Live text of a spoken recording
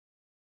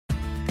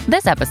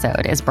This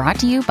episode is brought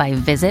to you by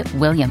Visit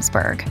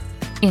Williamsburg.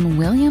 In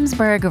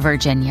Williamsburg,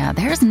 Virginia,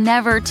 there's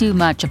never too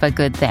much of a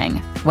good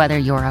thing. Whether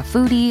you're a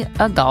foodie,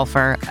 a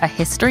golfer, a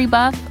history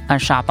buff, a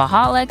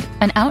shopaholic,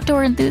 an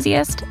outdoor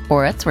enthusiast,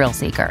 or a thrill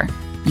seeker,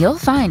 you'll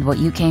find what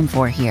you came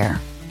for here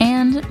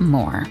and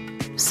more.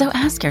 So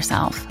ask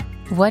yourself,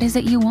 what is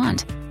it you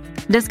want?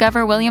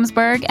 Discover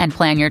Williamsburg and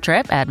plan your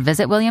trip at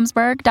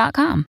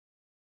visitwilliamsburg.com.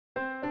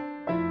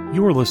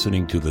 You are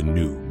listening to the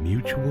new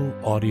Mutual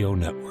Audio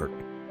Network.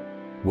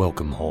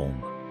 Welcome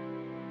home.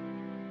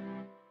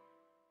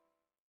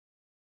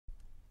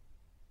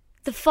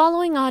 The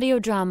following audio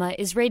drama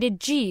is rated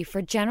G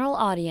for general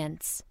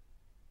audience.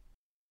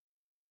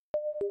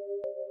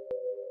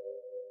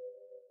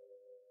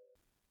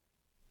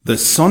 The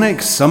Sonic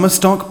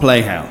Summerstock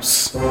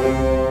Playhouse.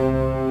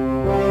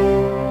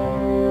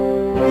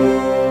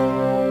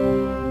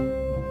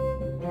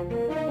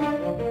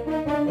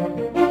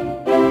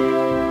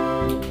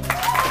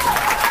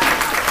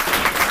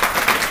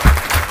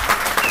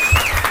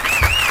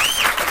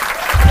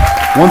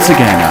 Once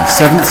again, our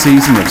 7th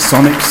season of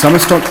Sonic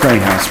Summerstock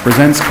Playhouse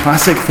presents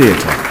classic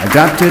theatre,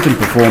 adapted and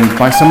performed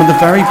by some of the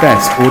very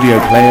best audio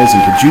players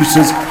and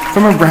producers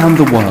from around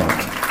the world.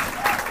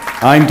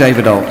 I'm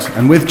David Alt,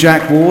 and with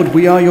Jack Ward,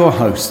 we are your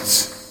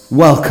hosts.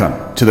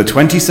 Welcome to the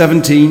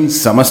 2017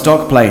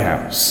 Summerstock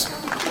Playhouse.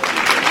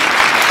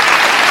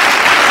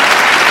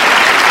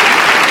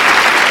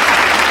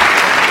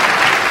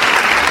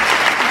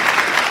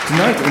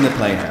 Tonight in the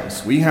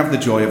Playhouse, we have the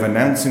joy of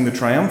announcing the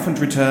triumphant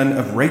return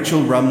of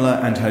Rachel Rumler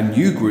and her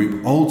new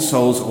group, Old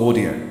Souls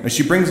Audio, as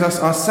she brings us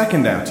our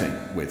second outing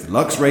with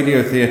Lux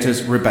Radio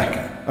Theatre's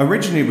Rebecca.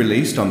 Originally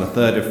released on the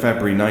 3rd of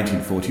February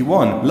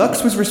 1941,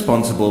 Lux was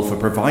responsible for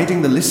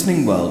providing the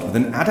listening world with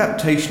an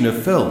adaptation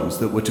of films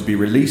that were to be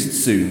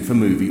released soon for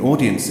movie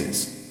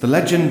audiences. The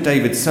legend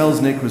David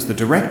Selznick was the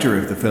director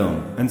of the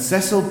film, and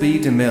Cecil B.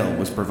 DeMille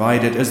was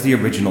provided as the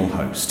original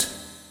host.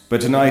 But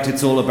tonight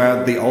it's all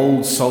about the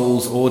Old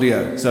Souls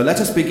Audio. So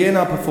let us begin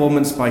our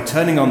performance by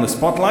turning on the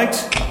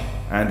spotlight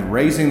and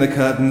raising the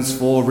curtains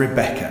for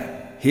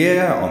Rebecca,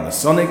 here on the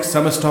Sonic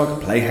Summerstock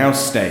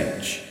Playhouse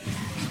stage.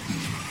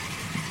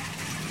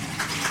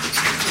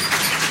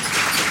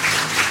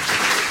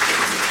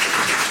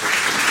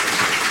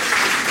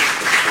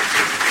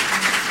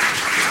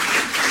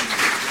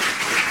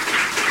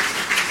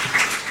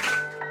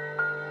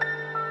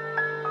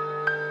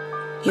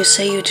 You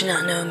say you do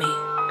not know me.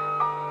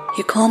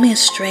 You call me a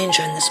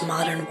stranger in this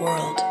modern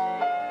world,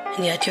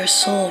 and yet your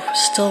soul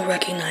still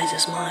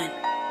recognizes mine.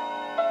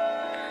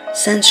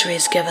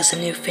 Centuries give us a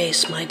new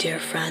face, my dear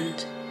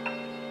friend.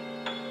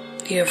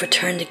 You have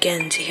returned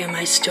again to hear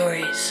my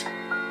stories.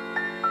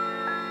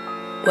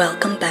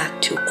 Welcome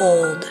back to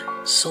Old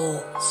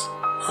Souls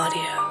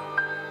Audio.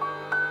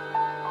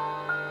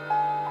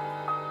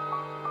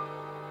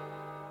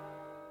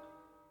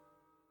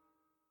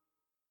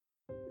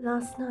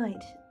 Last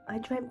night, I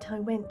dreamt I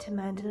went to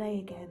Mandalay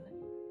again.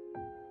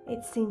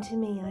 It seemed to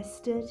me I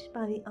stood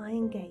by the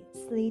iron gates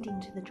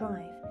leading to the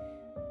drive,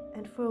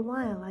 and for a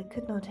while I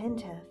could not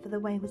enter, for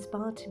the way was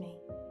barred to me.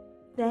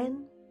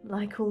 Then,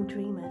 like all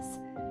dreamers,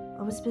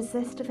 I was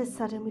possessed of a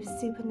sudden with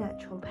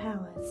supernatural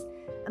powers,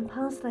 and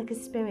passed like a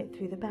spirit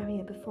through the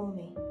barrier before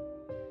me.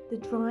 The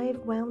drive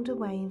wound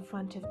away in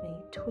front of me,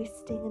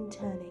 twisting and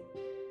turning,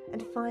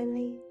 and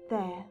finally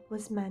there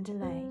was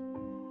Mandalay.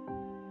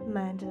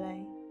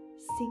 Mandalay,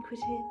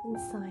 secretive and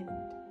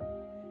silent.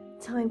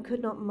 Time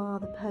could not mar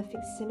the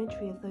perfect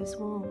symmetry of those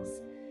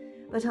walls,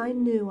 but I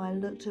knew I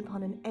looked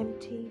upon an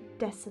empty,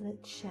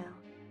 desolate shell,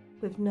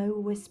 with no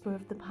whisper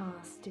of the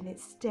past in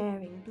its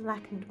staring,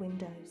 blackened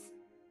windows.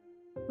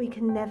 We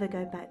can never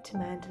go back to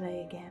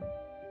Mandalay again,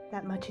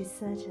 that much is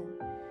certain,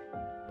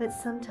 but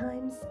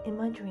sometimes, in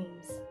my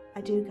dreams,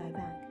 I do go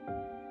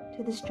back,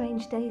 to the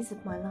strange days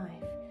of my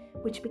life,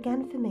 which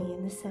began for me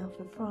in the south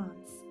of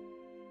France.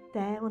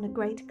 There, on a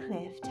great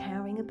cliff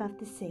towering above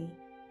the sea,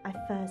 I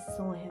first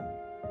saw him.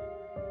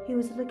 He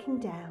was looking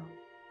down,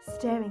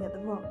 staring at the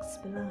rocks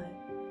below,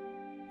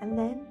 and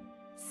then,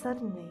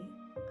 suddenly,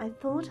 I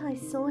thought I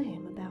saw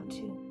him about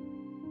to...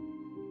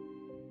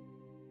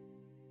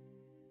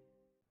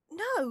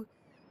 No!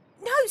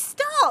 No,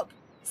 stop!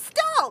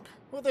 Stop!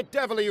 What the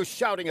devil are you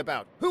shouting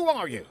about? Who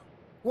are you?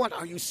 What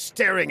are you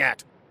staring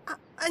at?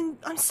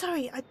 I'm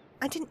sorry,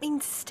 I didn't mean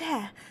to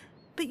stare,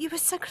 but you were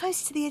so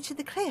close to the edge of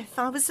the cliff,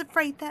 I was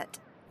afraid that...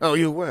 Oh,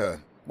 you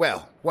were?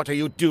 Well, what are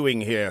you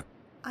doing here?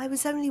 I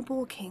was only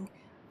walking.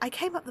 I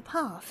came up the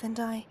path and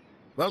I...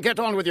 Well, get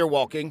on with your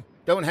walking.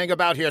 Don't hang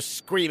about here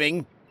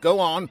screaming. Go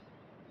on.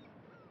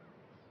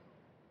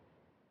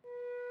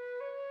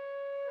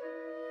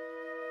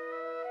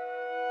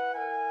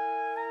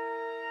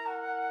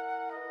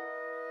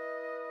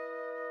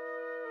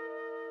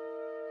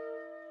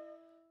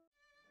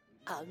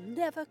 I'll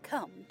never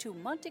come to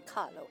Monte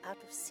Carlo out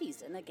of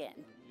season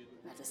again.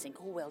 Not a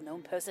single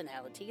well-known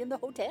personality in the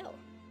hotel.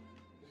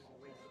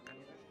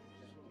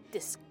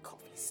 This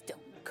coffee's stone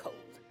cold.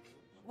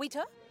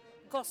 Waiter?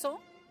 Garçon?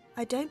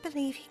 I don't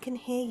believe he can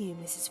hear you,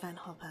 Mrs. Van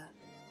Hopper.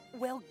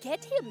 Well,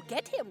 get him.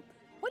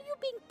 What are you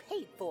being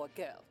for a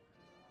girl.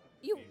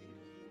 You...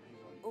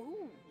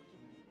 Oh,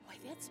 why,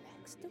 that's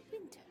Max de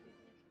Winter.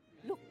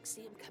 Look,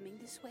 see him coming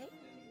this way?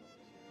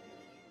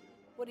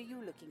 What are you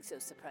looking so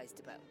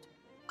surprised about?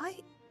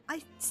 I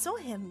saw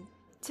him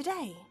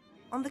today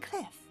on the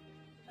cliff.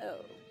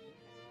 Oh.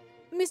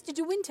 Mr.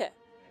 De Winter,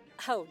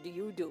 how do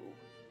you do?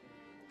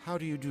 How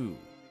do you do?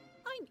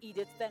 I'm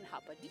Edith Van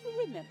Hopper. Do you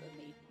remember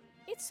me?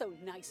 It's so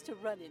nice to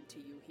run into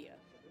you here.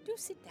 Do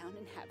sit down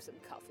and have some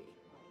coffee.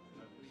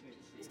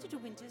 Mr. De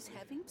Winter's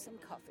having some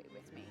coffee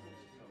with me.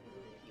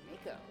 You may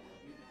go.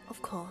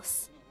 Of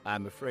course.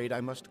 I'm afraid I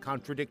must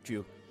contradict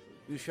you.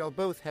 You shall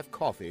both have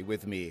coffee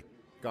with me.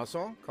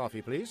 Garçon,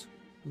 coffee, please.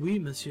 Oui,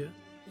 monsieur.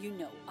 You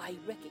know, I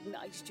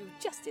recognized you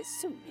just as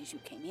soon as you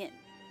came in.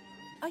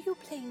 Are you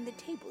playing the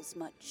tables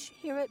much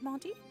here at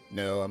Monty?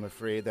 No, I'm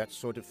afraid that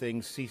sort of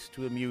thing ceased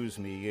to amuse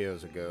me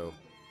years ago.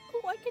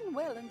 Oh, I can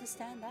well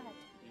understand that.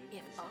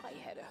 If I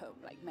had a home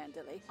like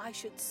Mandalay, I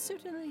should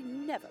certainly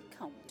never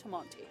come to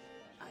Monty.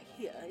 I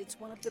hear it's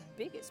one of the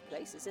biggest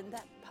places in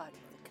that part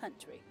of the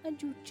country, and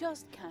you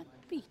just can't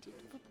beat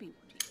it for beauty.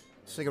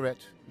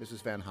 Cigarette,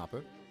 Mrs. Van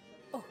Hopper.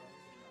 Oh,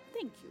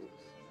 thank you.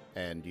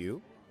 And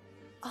you?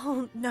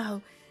 Oh,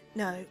 no.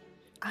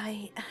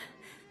 Thank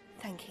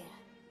you.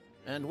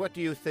 And what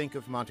do you think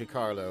of Monte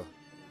Carlo?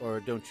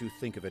 Or don't you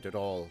think of it at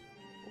all?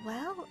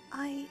 Well,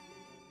 I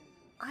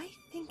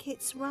think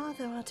it's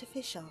rather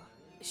artificial.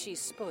 She's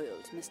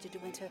spoiled, Mr. De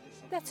Winter.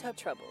 That's her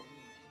trouble.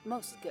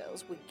 Most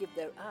girls would give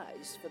their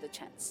eyes for the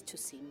chance to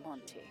see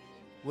Monty.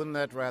 Wouldn't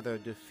that rather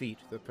defeat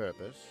the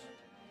purpose?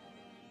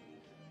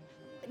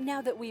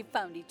 Now that we've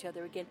found each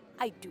other again,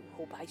 I do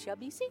hope I shall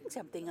be seeing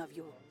something of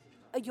you.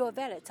 Your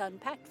valet's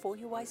unpacked for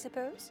you, I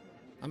suppose?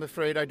 I'm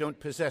afraid I don't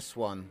possess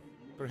one.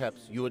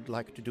 Perhaps you would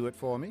like to do it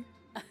for me?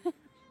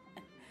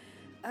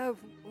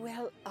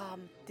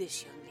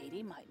 This young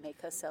lady might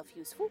make herself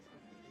useful.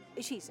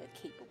 She's a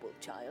capable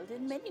child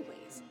in many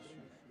ways.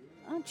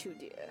 Aren't you,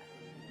 dear?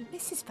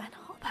 Mrs. Van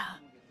Hopper.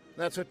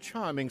 That's a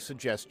charming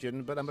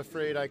suggestion, but I'm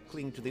afraid I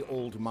cling to the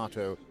old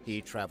motto,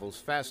 he travels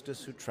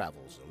fastest who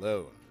travels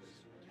alone.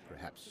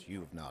 Perhaps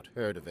you've not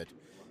heard of it.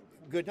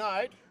 Good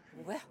night.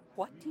 Well,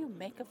 what do you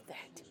make of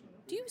that?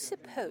 Do you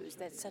suppose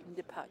that sudden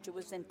departure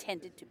was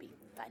intended to be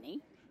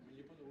funny?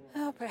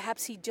 Oh,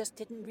 perhaps he just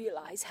didn't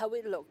realize how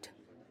it looked.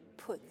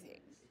 Poor thing.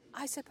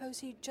 I suppose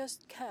he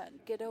just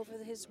can't get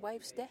over his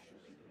wife's death.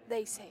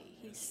 They say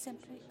he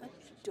simply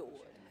adored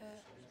her.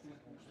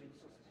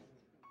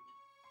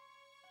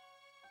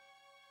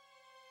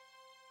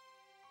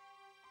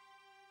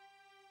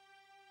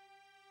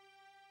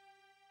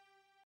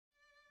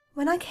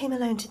 When I came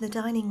alone to the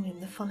dining room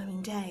the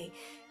following day,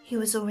 he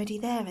was already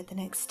there at the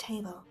next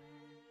table.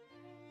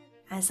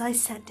 As I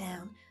sat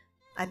down,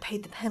 I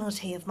paid the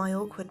penalty of my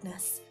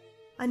awkwardness.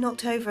 I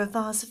knocked over a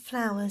vase of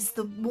flowers,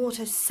 the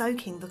water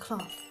soaking the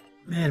cloth.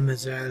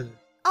 Mademoiselle.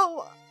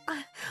 Oh,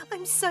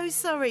 I'm so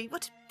sorry.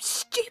 What a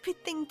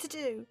stupid thing to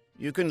do.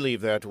 You can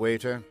leave that,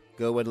 waiter.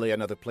 Go and lay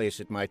another place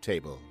at my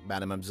table.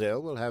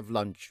 Mademoiselle will have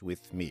lunch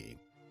with me.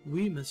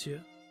 Oui,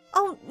 monsieur.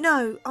 Oh,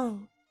 no,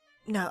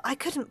 I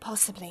couldn't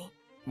possibly.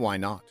 Why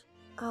not?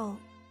 Oh,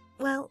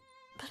 well,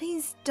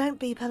 please don't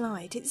be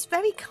polite. It's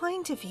very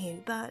kind of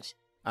you, but...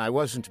 I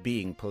wasn't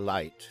being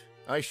polite.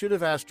 I should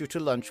have asked you to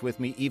lunch with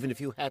me even if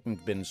you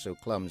hadn't been so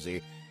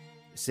clumsy.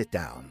 Sit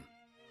down.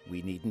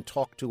 We needn't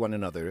talk to one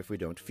another if we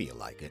don't feel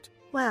like it.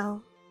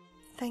 Well,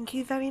 thank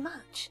you very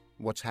much.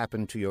 What's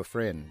happened to your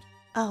friend?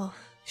 Oh,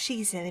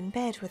 she's ill in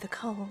bed with a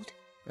cold.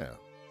 Oh,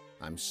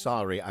 I'm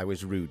sorry I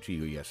was rude to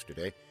you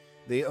yesterday.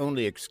 The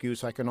only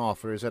excuse I can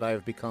offer is that I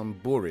have become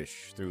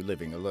boorish through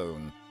living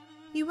alone.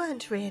 You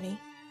weren't really.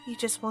 You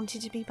just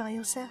wanted to be by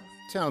yourself.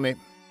 Tell me,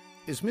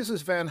 is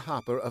Mrs. Van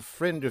Hopper a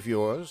friend of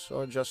yours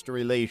or just a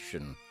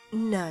relation?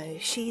 No,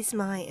 she's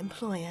my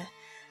employer.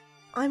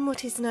 I'm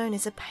what is known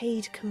as a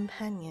paid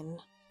companion.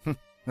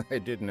 I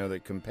didn't know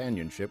that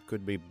companionship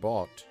could be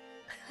bought.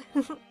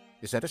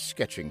 Is that a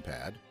sketching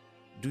pad?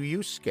 Do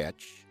you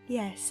sketch?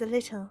 Yes, a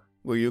little.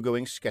 Were you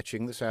going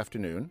sketching this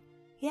afternoon?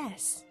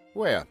 Yes.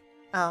 Where?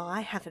 Oh,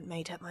 I haven't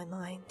made up my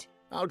mind.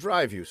 I'll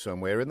drive you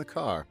somewhere in the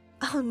car.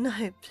 Oh,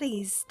 no,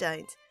 please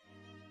don't.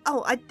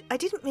 Oh, I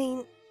didn't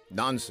mean...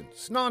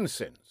 Nonsense,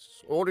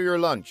 nonsense. Order your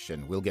lunch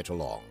and we'll get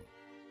along.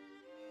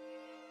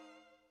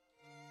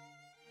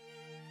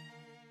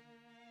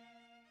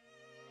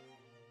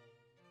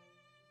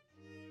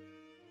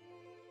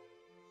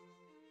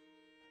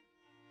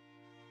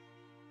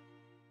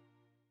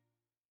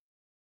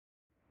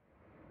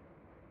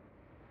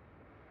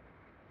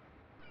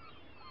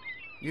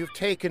 You've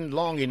taken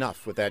long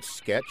enough with that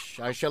sketch.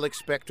 I shall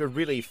expect a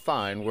really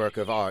fine work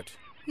of art.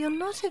 You're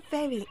not a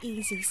very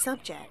easy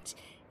subject.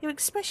 Your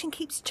expression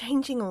keeps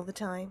changing all the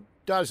time.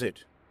 Does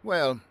it?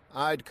 Well,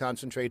 I'd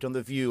concentrate on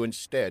the view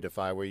instead if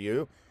I were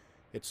you.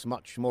 It's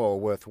much more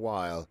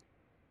worthwhile.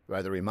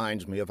 Rather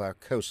reminds me of our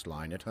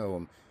coastline at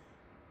home.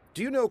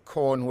 Do you know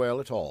Cornwall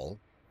at all?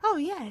 Oh,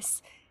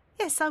 yes.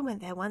 Yes, I went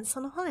there once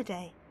on a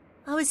holiday.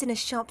 I was in a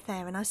shop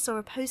there and I saw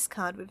a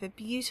postcard with a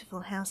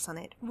beautiful house on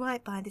it,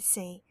 right by the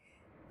sea.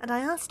 And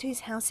I asked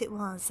whose house it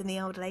was, and the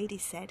old lady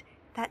said,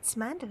 That's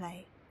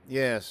Mandalay.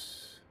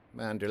 Yes,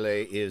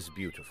 Mandalay is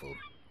beautiful.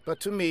 But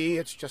to me,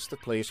 it's just the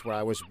place where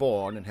I was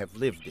born and have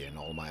lived in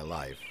all my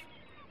life.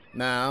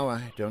 Now,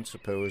 I don't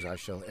suppose I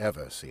shall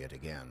ever see it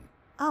again.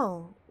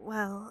 Oh,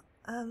 well,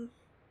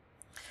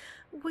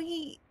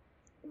 we're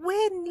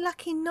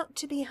lucky not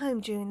to be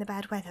home during the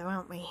bad weather,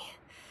 aren't we?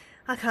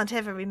 I can't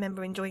ever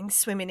remember enjoying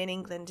swimming in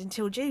England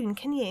until June,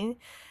 can you?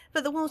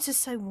 But the water's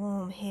so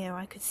warm here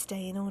I could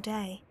stay in all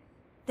day.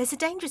 There's a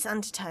dangerous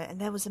undertow, and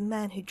there was a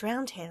man who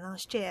drowned here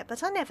last year,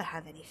 but I never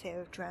have any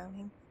fear of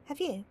drowning. Have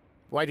you?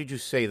 Why did you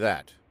say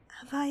that?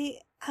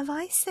 Have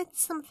I said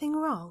something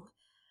wrong?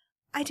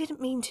 I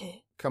didn't mean to.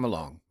 Come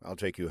along, I'll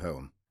take you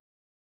home.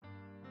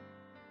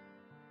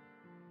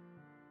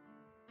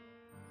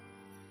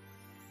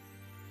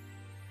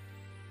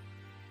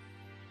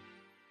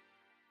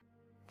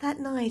 That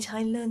night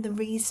I learned the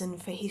reason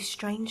for his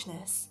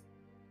strangeness.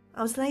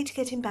 I was late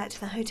getting back to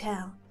the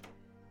hotel.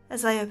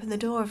 As I opened the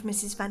door of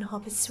Mrs. Van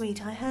Hopper's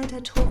suite, I heard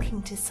her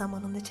talking to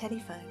someone on the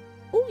telephone.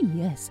 Oh,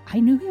 yes, I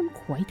knew him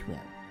quite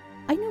well.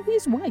 I knew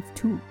his wife,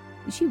 too.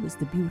 She was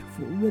the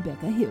beautiful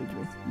Rebecca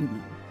Hildreth, you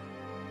know.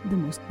 The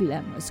most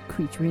glamorous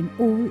creature in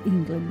all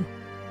England.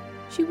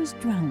 She was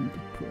drowned,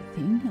 poor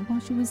thing,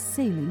 while she was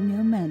sailing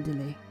near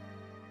Mandalay.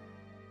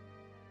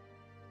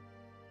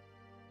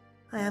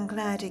 I am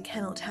glad it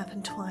cannot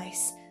happen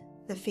twice,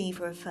 the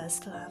fever of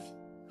first love,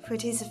 for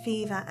it is a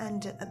fever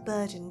and a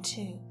burden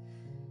too.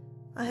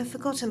 I have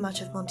forgotten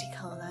much of Monte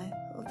Carlo,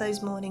 of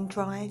those morning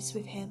drives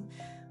with him,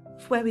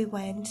 of where we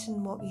went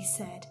and what we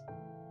said,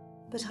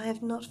 but I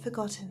have not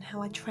forgotten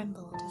how I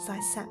trembled as I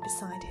sat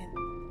beside him.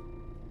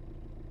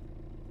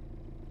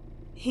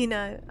 You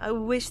know, I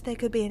wish there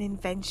could be an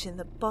invention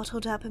that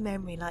bottled up a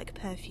memory like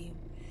perfume,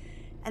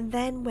 and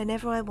then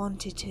whenever I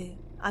wanted to,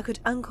 I could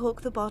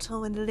uncork the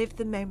bottle and live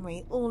the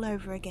memory all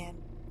over again.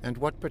 And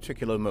what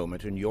particular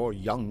moment in your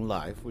young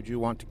life would you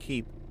want to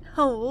keep?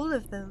 Oh, all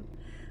of them.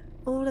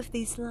 All of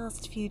these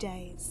last few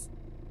days.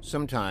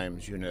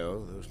 Sometimes, you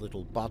know, those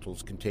little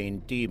bottles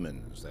contain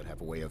demons that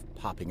have a way of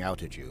popping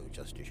out at you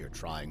just as you're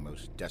trying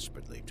most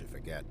desperately to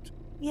forget.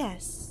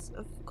 Yes,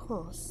 of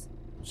course.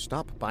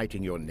 Stop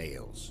biting your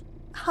nails.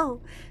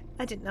 Oh,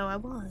 I didn't know I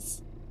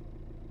was.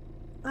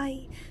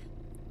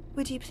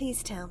 Would you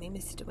please tell me,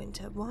 Mr. De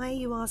Winter, why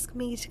you ask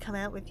me to come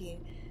out with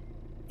you?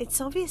 It's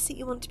obvious that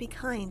you want to be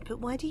kind, but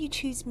why do you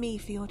choose me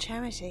for your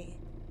charity?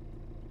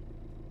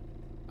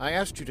 I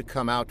asked you to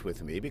come out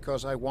with me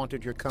because I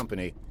wanted your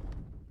company.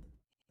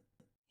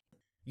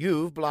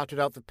 You've blotted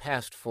out the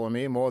past for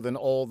me more than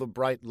all the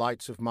bright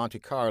lights of Monte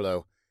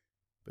Carlo.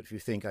 But if you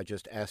think I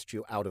just asked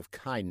you out of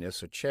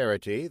kindness or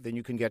charity, then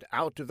you can get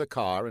out of the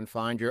car and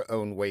find your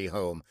own way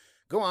home.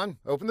 Go on,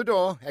 open the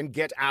door and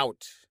get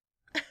out.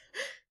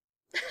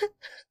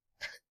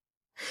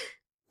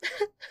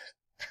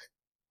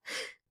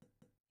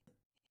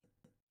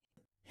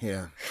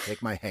 Here,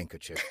 take my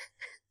handkerchief.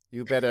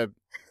 You better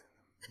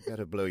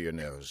blow your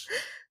nose.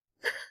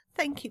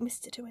 Thank you,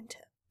 Mr. De Winter.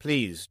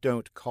 Please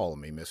don't call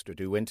me Mr.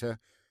 De Winter.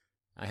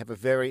 I have a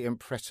very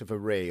impressive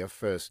array of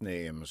first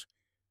names.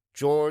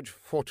 George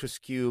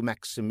Fortescue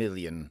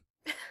Maximilian.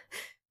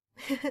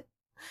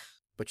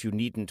 But you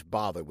needn't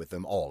bother with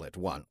them all at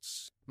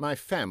once. My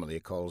family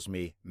calls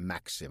me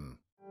Maxim.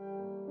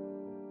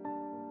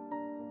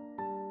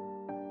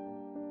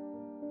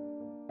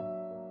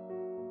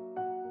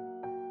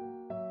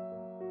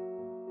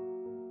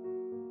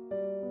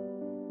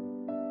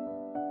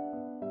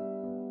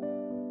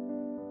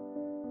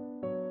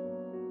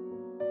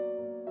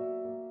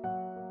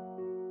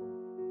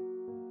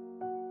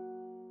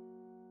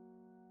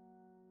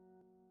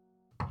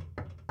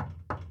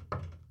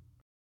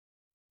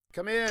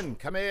 Come in,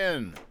 come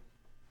in.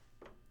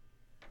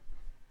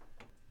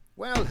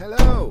 Well,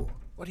 hello.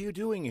 What are you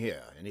doing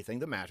here? Anything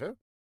the matter?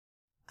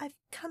 I've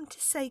come to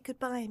say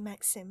goodbye,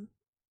 Maxim.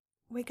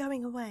 We're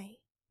going away.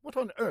 What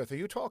on earth are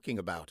you talking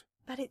about?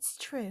 But it's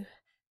true.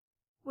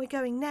 We're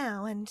going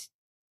now, and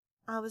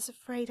I was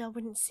afraid I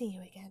wouldn't see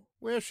you again.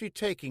 Where's she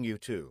taking you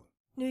to?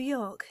 New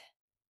York.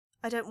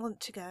 I don't want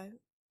to go.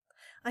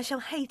 I shall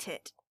hate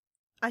it.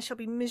 I shall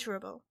be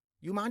miserable.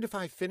 You mind if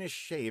I finish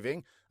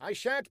shaving? I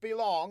shan't be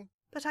long.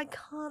 But I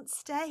can't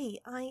stay.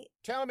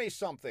 Tell me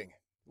something.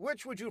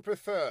 Which would you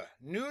prefer,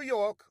 New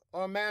York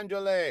or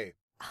Mandalay?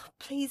 Oh,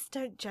 please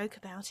don't joke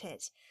about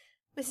it.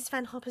 Mrs.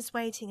 Van Hopper's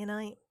waiting, and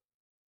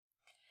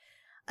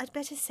I'd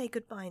better say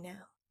goodbye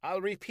now.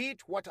 I'll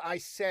repeat what I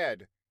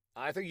said.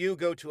 Either you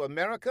go to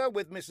America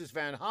with Mrs.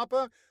 Van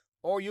Hopper,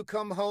 or you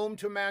come home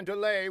to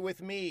Mandalay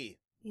with me.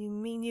 You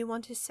mean you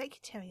want a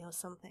secretary or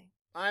something?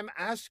 I'm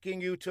asking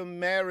you to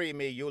marry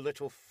me, you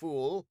little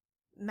fool.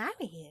 Marry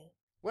you?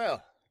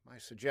 Well, my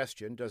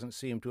suggestion doesn't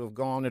seem to have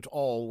gone at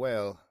all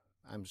well.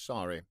 I'm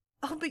sorry.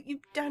 Oh, but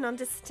you don't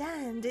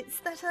understand. It's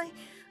that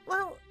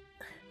well,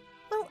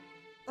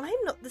 I'm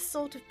not the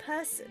sort of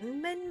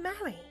person men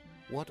marry.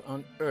 What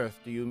on earth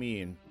do you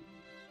mean?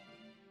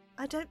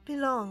 I don't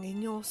belong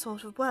in your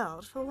sort of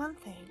world, for one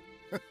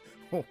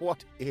thing.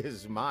 What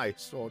is my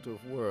sort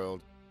of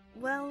world?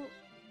 Well,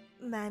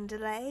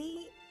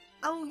 Mandalay.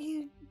 Oh,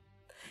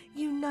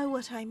 You know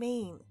what I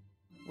mean.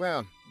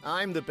 Well,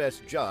 I'm the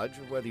best judge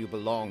of whether you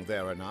belong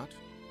there or not.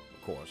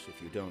 Of course,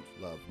 if you don't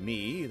love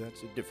me,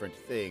 that's a different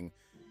thing.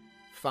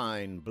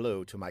 Fine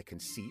blow to my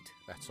conceit,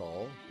 that's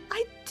all.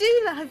 I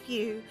do love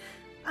you.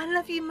 I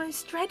love you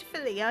most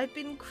dreadfully. I've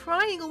been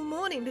crying all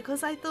morning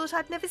because I thought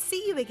I'd never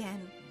see you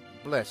again.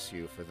 Bless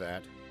you for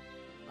that.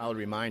 I'll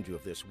remind you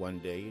of this one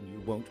day and you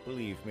won't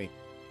believe me.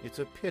 It's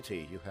a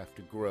pity you have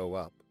to grow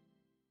up.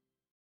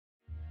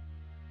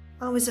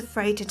 I was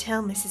afraid to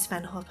tell Mrs.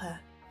 Van Hopper,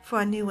 for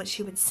I knew what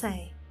she would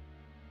say.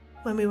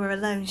 When we were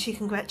alone, she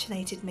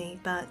congratulated me,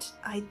 but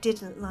I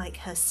didn't like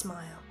her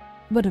smile.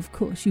 But of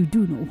course you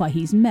do know why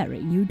he's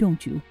marrying you,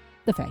 don't you?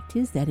 The fact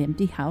is that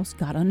empty house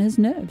got on his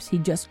nerves. He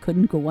just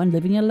couldn't go on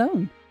living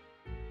alone.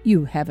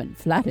 You haven't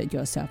flattered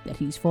yourself that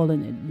he's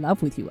fallen in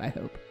love with you, I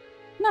hope.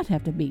 Not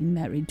after being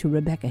married to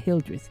Rebecca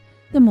Hildreth,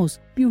 the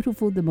most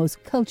beautiful, the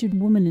most cultured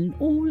woman in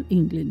all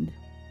England.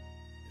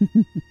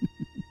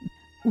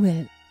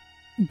 Well,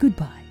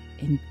 goodbye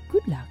and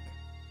good luck,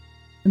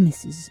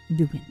 Mrs.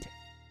 De Winter.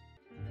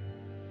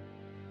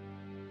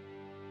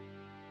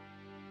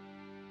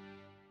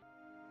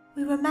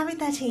 We were married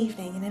that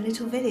evening in a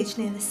little village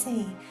near the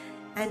sea,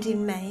 and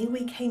in May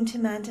we came to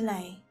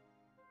Mandalay.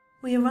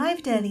 We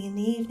arrived early in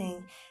the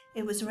evening.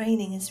 It was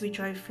raining as we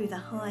drove through the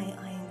high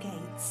iron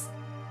gates.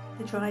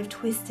 The drive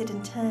twisted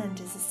and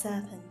turned as a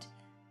serpent,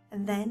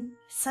 and then,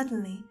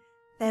 suddenly,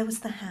 there was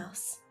the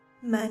house,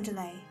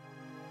 Mandalay,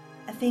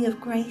 a thing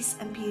of grace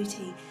and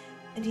beauty,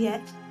 and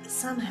yet,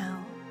 somehow,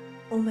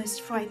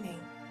 almost frightening.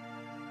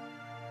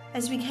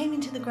 As we came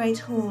into the great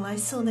hall, I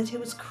saw that it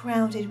was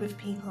crowded with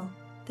people,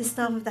 the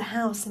staff of the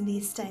house and the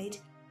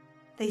estate.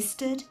 They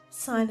stood,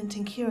 silent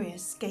and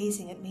curious,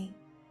 gazing at me.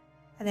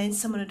 And then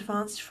someone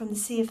advanced from the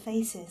sea of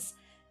faces.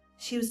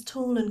 She was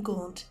tall and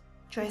gaunt,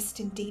 dressed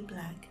in deep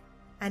black,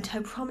 and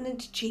her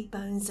prominent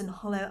cheekbones and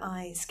hollow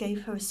eyes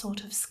gave her a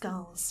sort of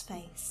skull's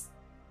face.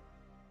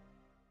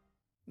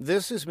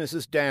 This is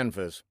Mrs.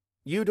 Danvers.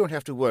 You don't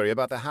have to worry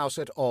about the house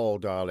at all,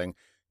 darling.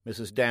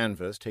 Mrs.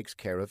 Danvers takes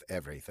care of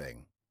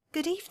everything.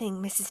 Good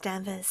evening, Mrs.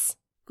 Danvers.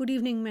 Good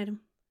evening,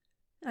 madam.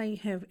 I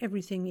have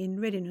everything in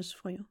readiness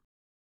for you.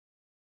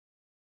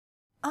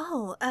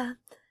 Oh,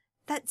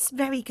 that's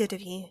very good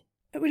of you.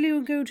 Will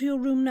you go to your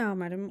room now,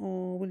 madam,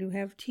 or will you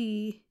have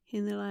tea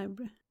in the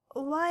library?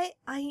 Why,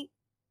 I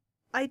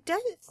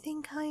don't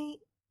think I...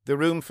 The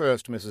room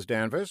first, Mrs.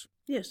 Danvers.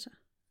 Yes, sir.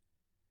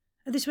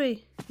 This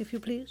way, if you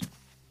please,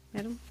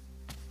 madam.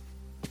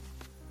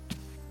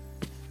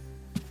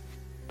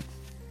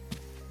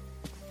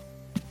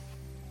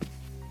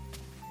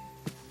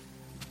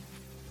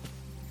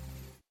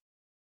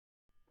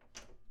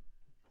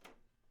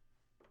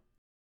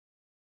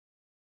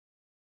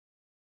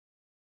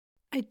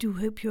 I do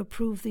hope you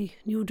approve the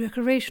new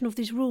decoration of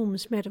these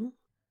rooms, madam.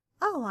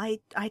 Oh,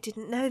 I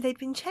didn't know they'd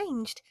been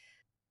changed.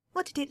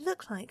 What did it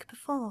look like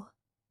before?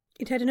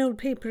 It had an old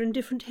paper and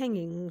different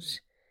hangings.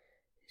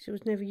 It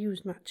was never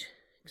used much,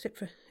 except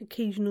for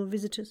occasional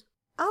visitors.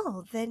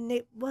 Oh, then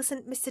it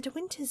wasn't Mr. De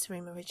Winter's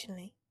room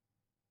originally?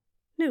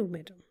 No,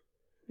 madam.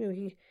 No,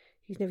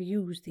 he's never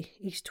used the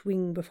east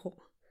wing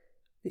before.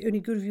 The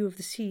only good view of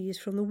the sea is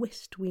from the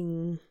west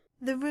wing.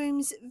 The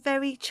room's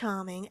very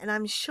charming, and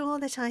I'm sure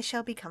that I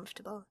shall be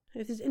comfortable.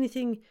 If there's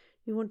anything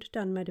you want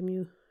done, madam,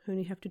 you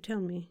only have to tell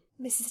me.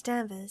 Mrs.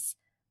 Danvers,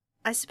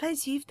 I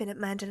suppose you've been at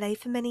Mandalay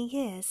for many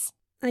years.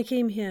 I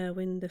came here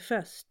when the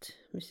first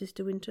Mrs.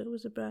 De Winter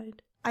was a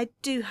bride. I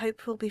do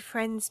hope we'll be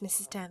friends,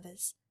 Mrs.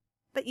 Danvers.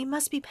 But you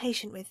must be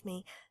patient with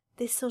me.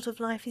 This sort of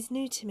life is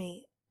new to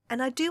me,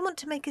 and I do want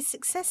to make a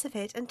success of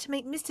it and to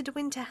make Mr. De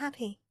Winter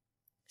happy.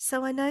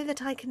 So I know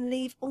that I can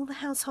leave all the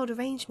household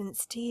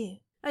arrangements to you.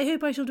 I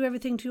hope I shall do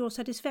everything to your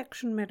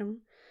satisfaction,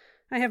 madam.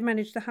 I have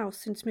managed the house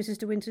since Mrs.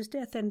 De Winter's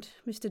death, and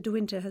Mr. De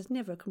Winter has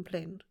never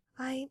complained.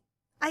 I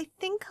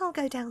think I'll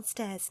go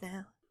downstairs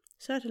now.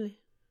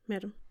 Certainly,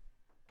 madam.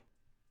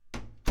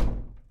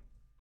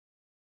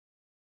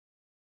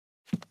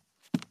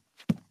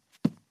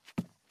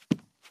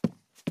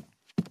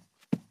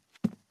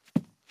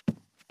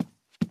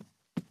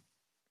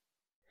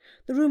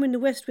 The room in the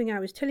west wing I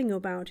was telling you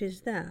about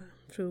is there,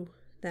 through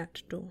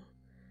that door.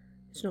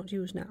 It's not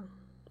used now.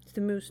 It's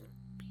the most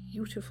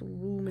beautiful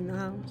room in the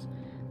house,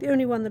 the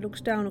only one that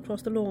looks down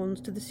across the lawns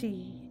to the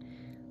sea.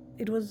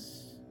 It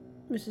was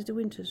Mrs. De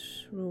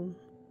Winter's room.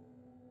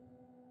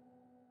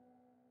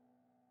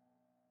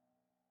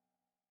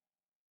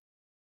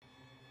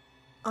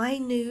 I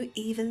knew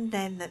even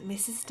then that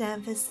Mrs.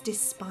 Danvers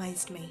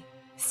despised me,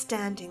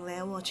 standing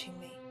there watching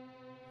me,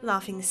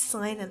 laughing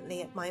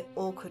silently at my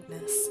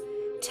awkwardness,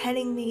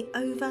 telling me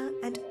over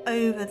and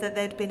over that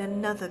there'd been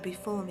another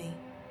before me,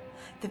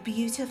 the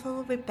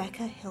beautiful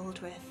Rebecca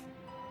Hildreth.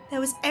 There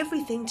was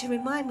everything to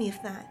remind me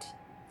of that.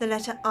 The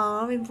letter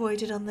R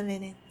embroidered on the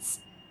linens,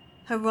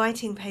 her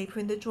writing paper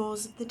in the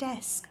drawers of the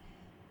desk,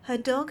 her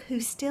dog who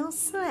still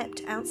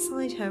slept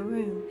outside her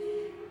room.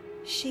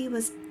 She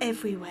was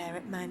everywhere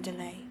at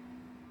Mandalay.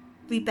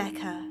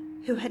 Rebecca,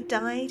 who had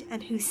died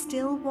and who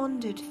still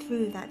wandered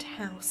through that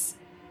house.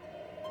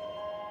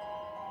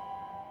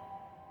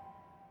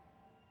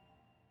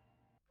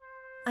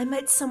 I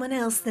met someone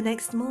else the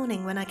next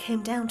morning when I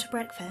came down to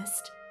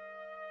breakfast.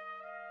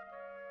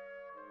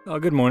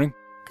 Good morning.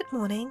 Good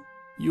morning.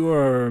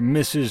 You're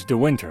Mrs. De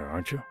Winter,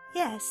 aren't you?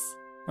 Yes.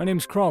 My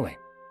name's Crawley.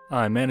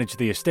 I manage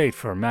the estate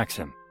for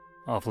Maxim.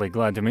 Awfully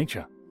glad to meet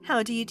you.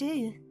 How do you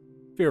do?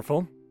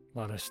 Fearful. A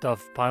lot of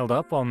stuff piled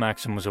up while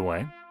Maxim was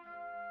away.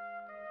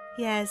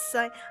 Yes,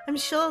 I'm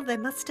sure there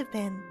must have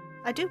been.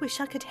 I do wish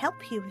I could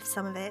help you with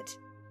some of it.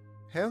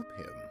 Help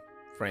him?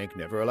 Frank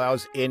never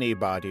allows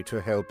anybody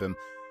to help him.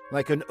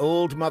 Like an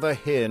old mother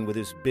hen with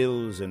his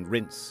bills and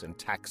rents and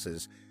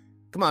taxes.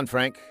 Come on,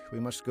 Frank.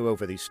 We must go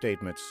over these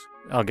statements.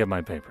 I'll get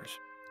my papers.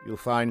 You'll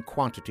find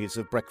quantities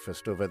of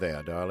breakfast over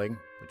there, darling.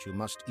 But you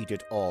must eat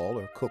it all,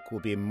 or Cook will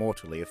be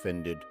mortally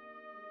offended.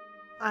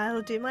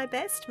 I'll do my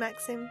best,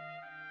 Maxim.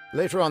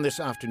 Later on this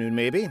afternoon,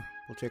 maybe,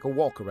 we'll take a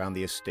walk around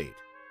the estate.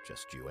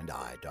 Just you and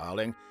I,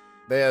 darling.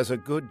 There's a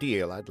good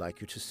deal I'd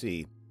like you to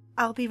see.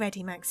 I'll be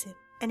ready, Maxim.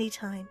 Any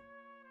time.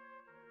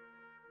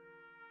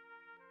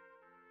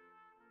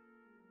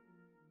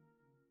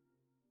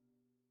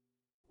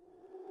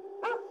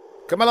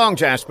 Come along,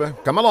 Jasper.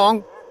 Come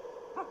along.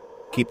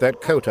 Keep that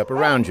coat up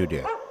around you,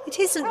 dear. It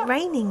isn't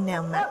raining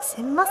now,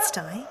 Maxim, must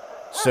I?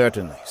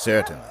 Certainly,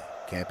 certainly.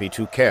 Can't be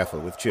too careful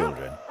with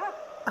children.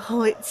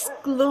 Oh, it's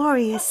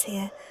glorious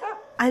here.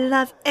 I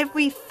love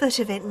every foot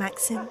of it,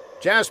 Maxim.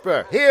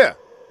 Jasper, here!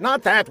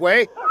 Not that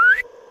way!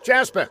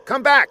 Jasper,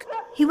 come back!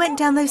 He went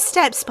down those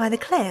steps by the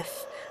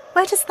cliff.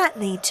 Where does that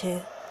lead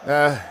to?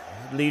 It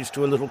leads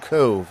to a little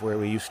cove where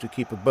we used to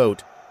keep a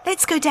boat.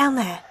 Let's go down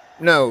there.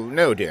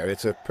 No, dear.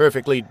 It's a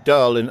perfectly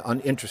dull and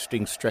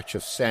uninteresting stretch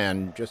of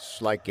sand,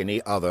 just like any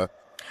other.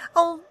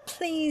 Oh,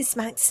 please,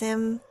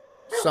 Maxim.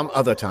 Some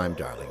other time,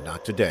 darling,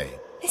 not today.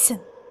 Listen.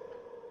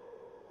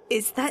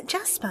 Is that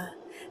Jasper?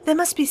 There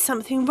must be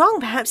something wrong.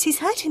 Perhaps he's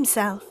hurt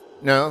himself.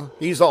 No,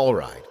 he's all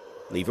right.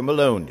 Leave him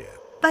alone, dear.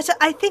 But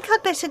I think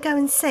I'd better go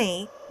and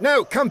see.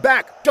 No, come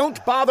back.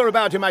 Don't bother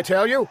about him, I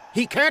tell you.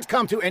 He can't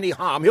come to any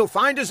harm. He'll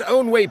find his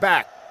own way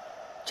back.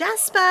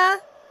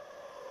 Jasper!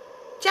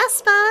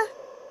 Jasper!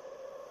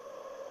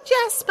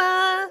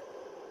 Jasper!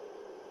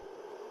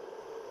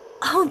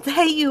 Oh,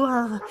 there you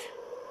are.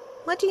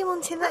 What do you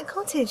want in that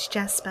cottage,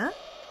 Jasper?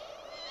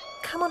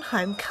 Come on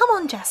home. Come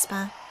on,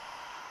 Jasper.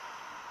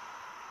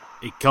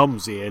 He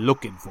comes here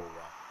looking for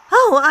her.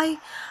 Oh,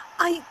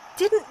 I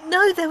didn't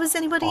know there was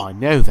anybody... I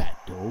know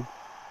that, dog.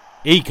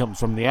 He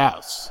comes from the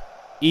house.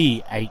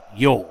 He ain't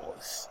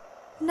yours.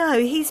 No,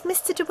 he's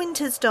Mr. De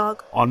Winter's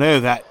dog. I know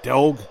that,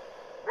 dog.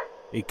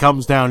 He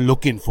comes down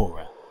looking for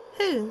her.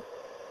 Who?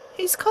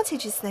 Whose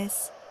cottage is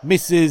this?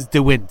 Mrs.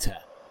 De Winter.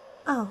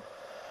 Oh.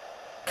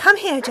 Come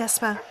here,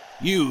 Jasper.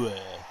 You,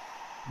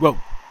 won't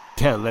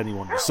tell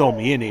anyone you saw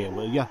me in here,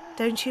 will you?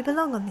 Don't you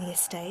belong on the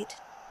estate?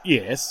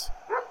 Yes.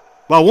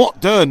 Well, I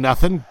wasn't doing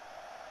nothing.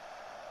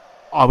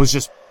 I was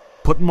just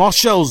putting my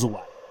shells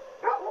away.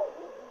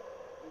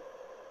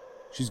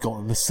 She's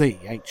gone to the sea,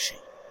 ain't she?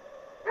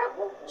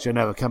 She'll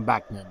never come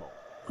back no more.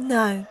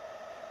 No.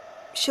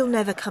 She'll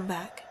never come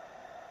back.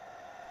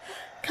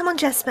 Come on,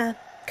 Jasper.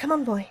 Come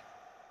on, boy.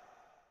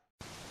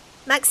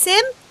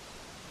 Maxim?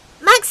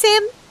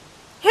 Maxim!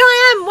 Here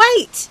I am,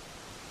 wait!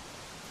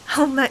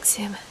 Oh,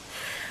 Maxim.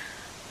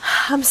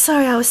 I'm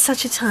sorry I was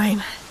such a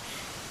time.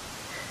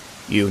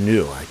 You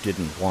knew I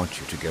didn't want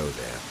you to go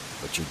there,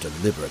 but you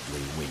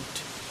deliberately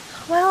winked.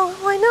 Well,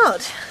 why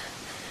not?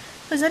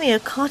 There's only a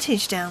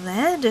cottage down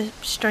there and a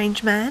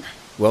strange man.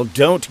 Well,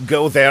 don't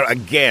go there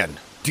again.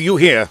 Do you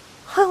hear?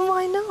 Well,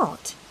 why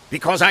not?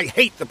 Because I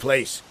hate the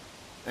place.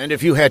 And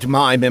if you had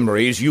my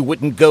memories, you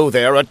wouldn't go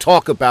there or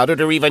talk about it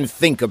or even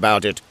think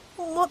about it.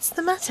 What's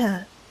the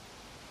matter?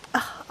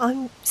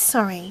 I'm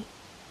sorry.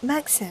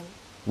 Maxim.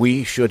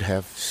 We should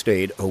have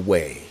stayed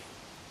away.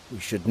 We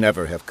should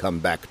never have come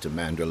back to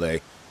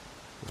Mandalay.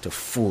 What a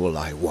fool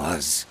I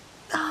was.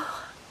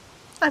 Oh,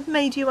 I've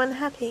made you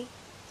unhappy.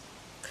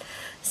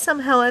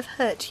 Somehow I've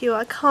hurt you.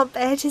 I can't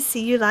bear to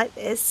see you like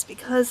this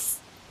because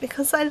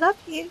I love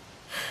you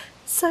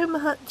so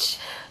much.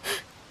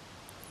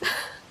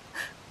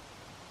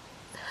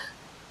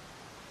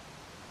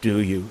 Do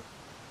you?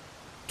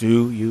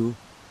 Do you?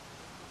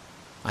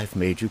 I've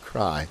made you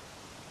cry.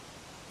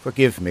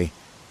 Forgive me.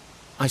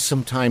 I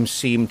sometimes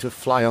seem to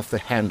fly off the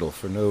handle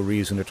for no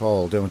reason at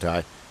all, don't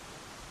I?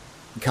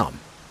 Come,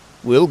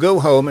 we'll go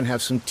home and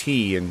have some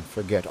tea and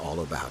forget all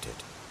about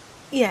it.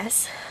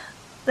 Yes,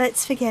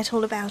 let's forget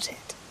all about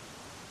it.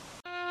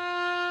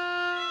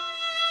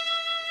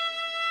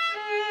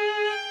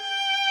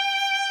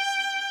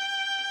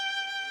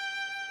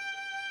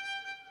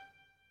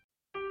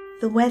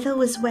 The weather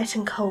was wet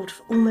and cold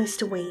for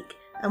almost a week,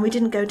 and we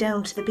didn't go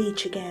down to the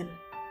beach again.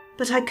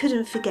 But I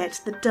couldn't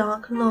forget the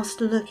dark,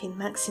 lost look in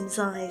Maxim's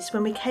eyes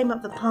when we came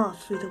up the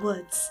path through the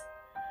woods.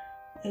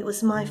 It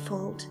was my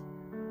fault.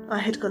 I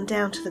had gone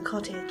down to the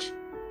cottage.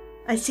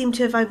 I seemed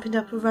to have opened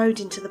up a road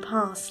into the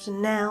past,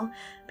 and now,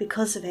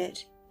 because of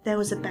it, there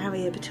was a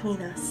barrier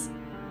between us.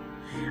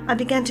 I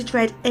began to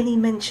dread any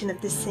mention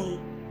of the sea,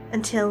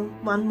 until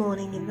one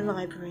morning in the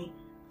library,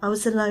 I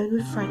was alone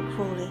with Frank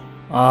Crawley.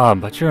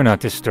 But you're not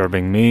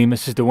disturbing me,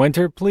 Mrs. De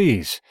Winter,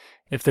 please.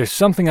 If there's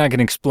something I can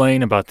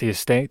explain about the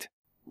estate.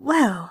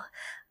 Well,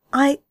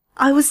 I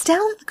was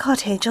down at the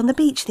cottage on the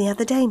beach the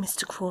other day,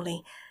 Mr.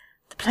 Crawley.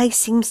 The place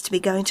seems to be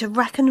going to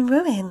rack and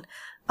ruin.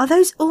 Are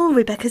those all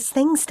Rebecca's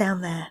things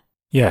down there?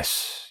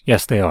 Yes,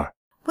 they are.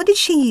 What did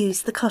she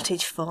use the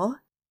cottage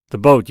for? The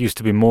boat used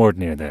to be moored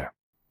near there.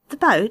 The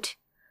boat?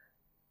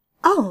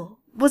 Oh,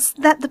 was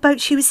that the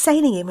boat she was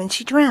sailing in when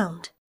she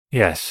drowned?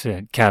 Yes,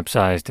 it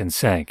capsized and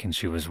sank, and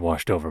she was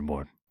washed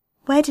overboard.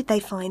 Where did they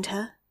find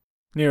her?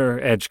 Near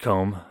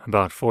Edgecombe,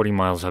 about 40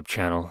 miles up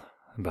channel,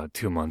 about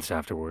 2 months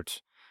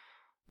afterwards.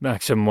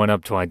 Maxim went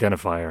up to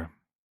identify her.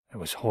 It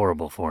was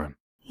horrible for him.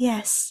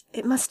 Yes,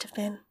 it must have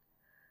been.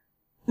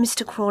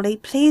 Mr. Crawley,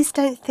 please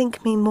don't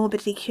think me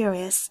morbidly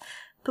curious,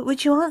 but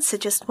would you answer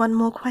just one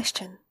more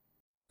question?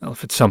 Well,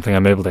 if it's something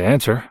I'm able to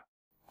answer.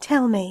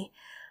 Tell me,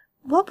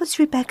 what was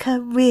Rebecca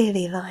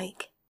really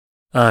like?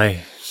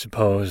 I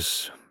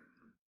suppose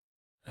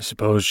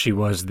she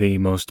was the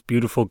most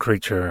beautiful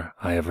creature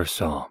I ever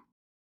saw.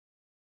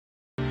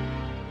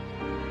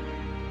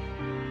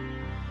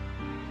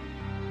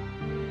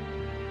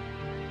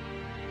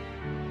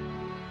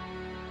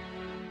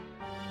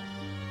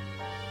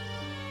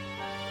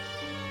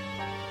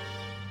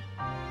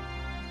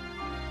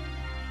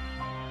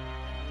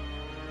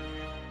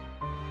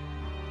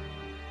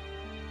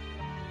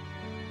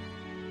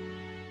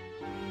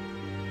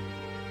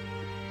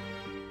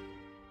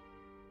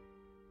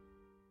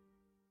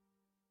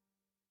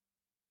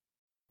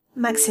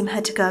 Maxim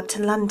had to go up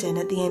to London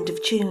at the end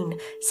of June,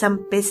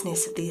 some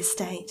business of the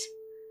estate.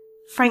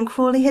 Frank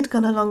Crawley had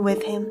gone along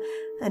with him,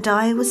 and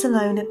I was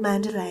alone at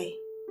Mandalay.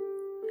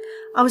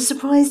 I was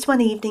surprised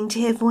one evening to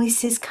hear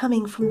voices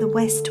coming from the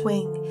west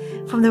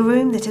wing, from the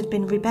room that had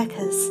been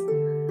Rebecca's.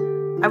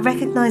 I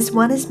recognised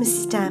one as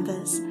Mrs.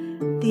 Danvers,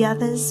 the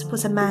other's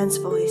was a man's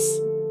voice,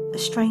 a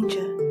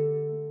stranger.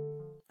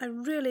 I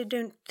really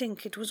don't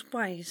think it was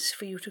wise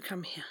for you to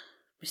come here,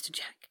 Mr.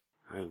 Jack.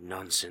 Oh,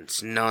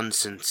 nonsense.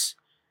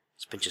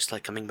 It's been just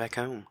like coming back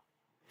home.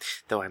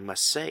 Though I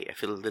must say, I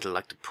feel a little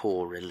like the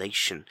poor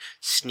relation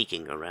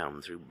sneaking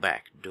around through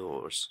back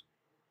doors.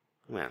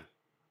 Well,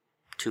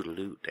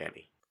 toodaloo,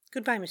 Danny.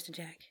 Goodbye, Mr.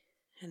 Jack.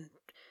 And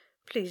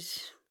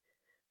please,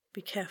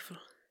 be careful.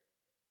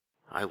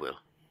 I will.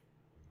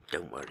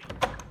 Don't worry.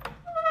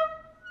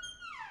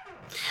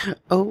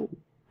 Oh,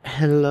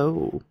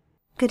 hello.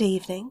 Good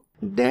evening.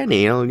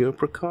 Danny, all your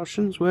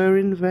precautions were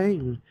in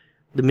vain.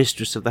 The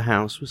mistress of the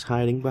house was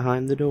hiding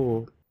behind the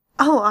door.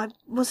 Oh, I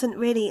wasn't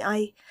really.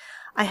 I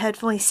heard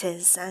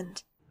voices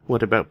and...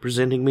 What about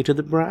presenting me to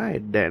the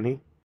bride, Danny?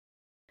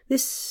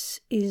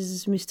 This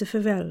is Mr.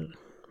 Favell,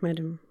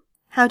 madam.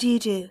 How do you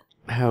do?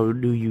 How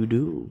do you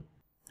do?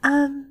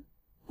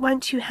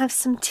 Won't you have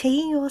some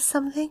tea or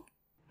something?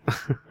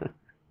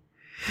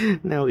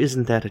 Now,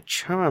 isn't that a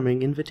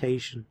charming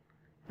invitation?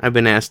 I've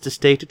been asked to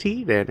stay to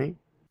tea, Danny.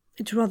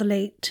 It's rather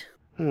late.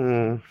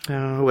 Oh,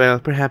 well,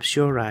 perhaps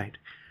you're right.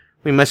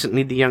 We mustn't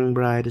lead the young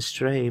bride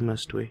astray,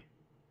 must we?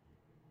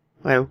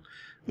 Well,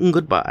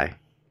 goodbye.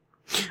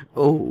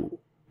 Oh,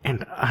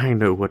 and I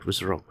know what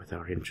was wrong with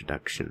our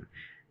introduction.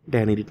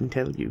 Danny didn't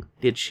tell you,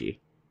 did she?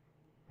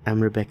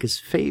 I'm Rebecca's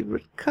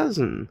favorite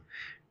cousin.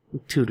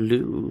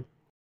 Toodaloo.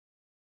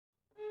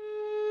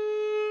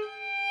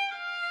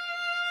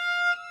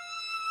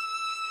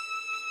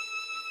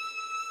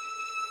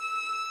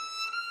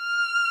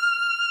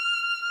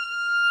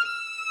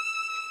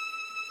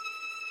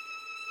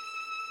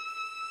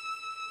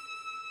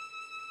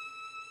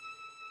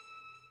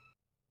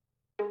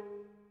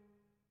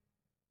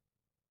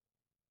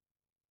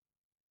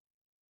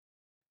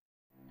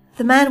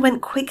 The man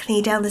went quickly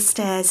down the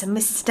stairs and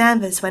Mrs.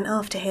 Danvers went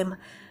after him.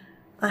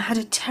 I had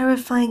a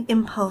terrifying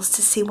impulse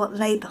to see what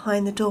lay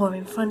behind the door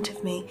in front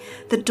of me,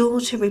 the door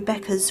to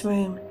Rebecca's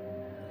room.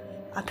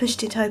 I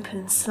pushed it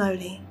open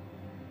slowly.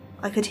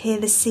 I could hear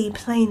the sea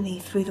plainly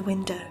through the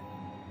window.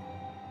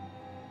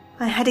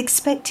 I had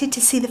expected to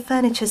see the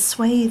furniture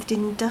swathed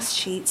in dust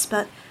sheets,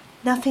 but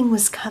nothing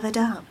was covered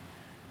up.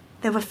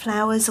 There were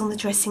flowers on the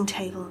dressing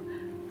table,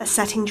 a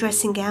satin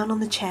dressing gown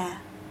on the chair,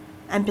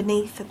 and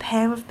beneath a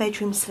pair of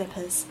bedroom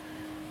slippers,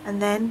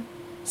 and then,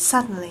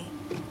 suddenly,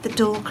 the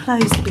door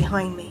closed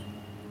behind me.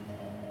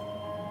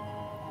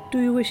 Do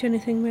you wish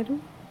anything,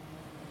 madam?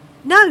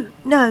 No,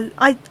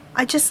 I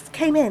just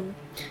came in.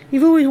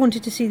 You've always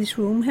wanted to see this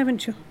room,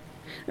 haven't you?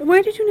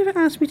 Why did you never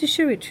ask me to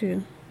show it to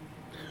you?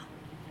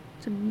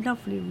 It's a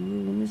lovely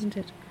room, isn't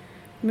it?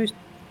 The most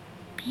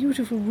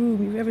beautiful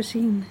room you've ever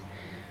seen.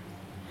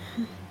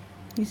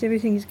 Yes,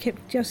 everything is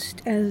kept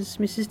just as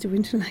Mrs. De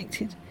Winter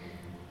liked it.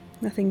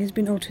 Nothing has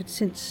been altered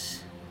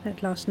since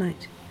that last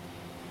night.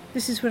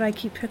 This is where I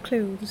keep her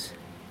clothes.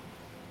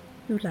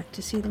 You'd like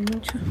to see them,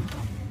 wouldn't you?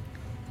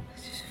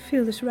 Just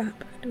feel this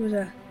wrap. It was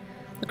a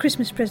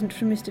Christmas present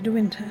from Mr. De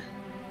Winter.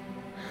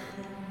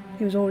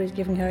 He was always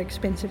giving her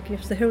expensive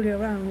gifts the whole year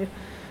round.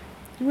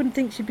 You wouldn't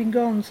think she'd been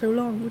gone so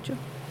long, would you?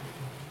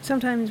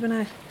 Sometimes when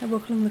I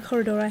walk along the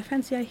corridor, I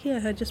fancy I hear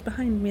her just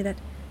behind me, that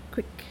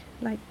quick,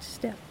 light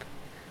step.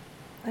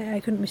 I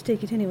couldn't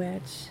mistake it anywhere.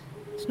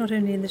 It's not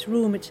only in this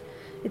room,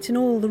 it's in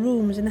all the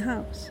rooms in the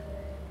house.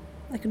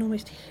 I can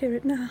almost hear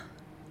it now.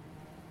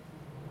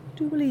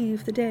 Do you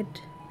believe the dead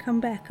come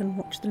back and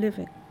watch the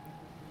living?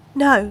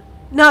 No,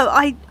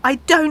 I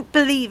don't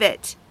believe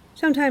it.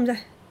 Sometimes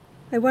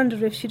I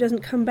wonder if she doesn't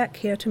come back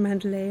here to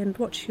Mandalay and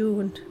watch you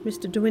and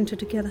Mr. De Winter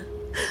together.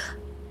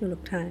 You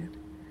look tired.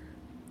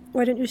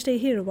 Why don't you stay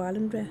here a while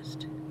and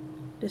rest?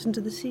 Listen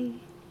to the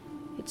sea.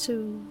 It's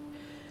so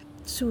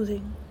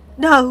soothing.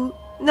 No.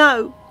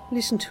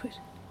 Listen to it.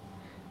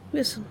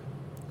 Listen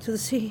to the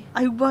sea.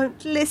 I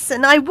won't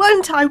listen. I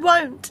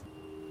won't.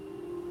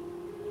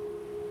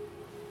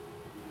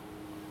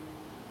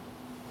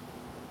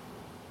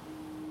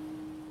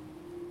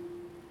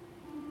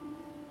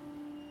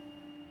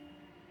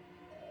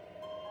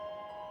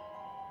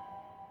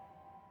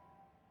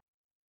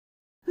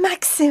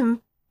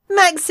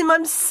 Maxim,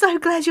 I'm so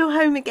glad you're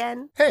home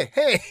again.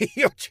 Hey,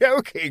 you're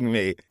joking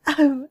me.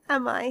 Oh,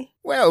 am I?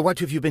 Well, what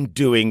have you been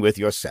doing with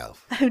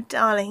yourself? Oh,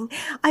 darling,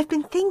 I've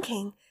been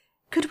thinking,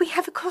 could we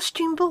have a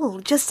costume ball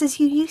just as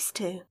you used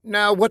to?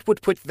 Now, what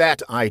would put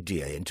that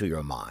idea into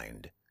your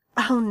mind?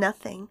 Oh,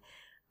 nothing.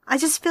 I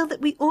just feel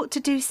that we ought to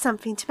do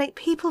something to make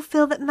people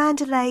feel that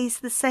Mandalay is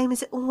the same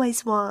as it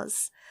always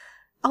was.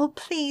 Oh,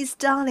 please,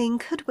 darling,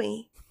 could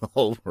we?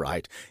 All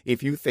right,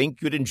 if you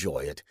think you'd enjoy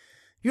it.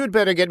 You'd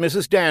better get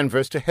Mrs.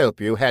 Danvers to help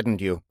you,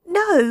 hadn't you?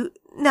 No.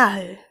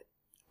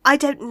 I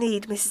don't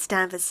need Mrs.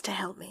 Danvers to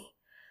help me.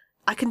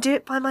 I can do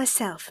it by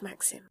myself,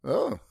 Maxim.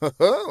 Oh,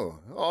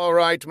 all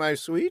right, my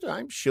sweet,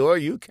 I'm sure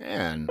you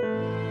can.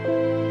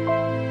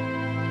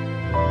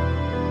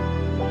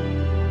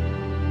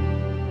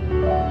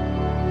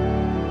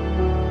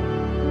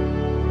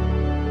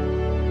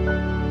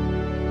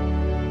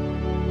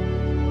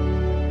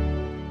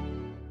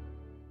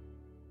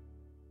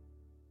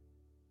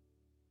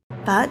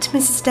 But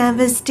Mrs.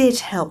 Danvers did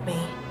help me.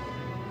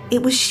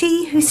 It was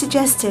she who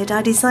suggested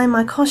I design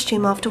my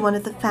costume after one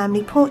of the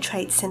family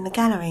portraits in the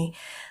gallery,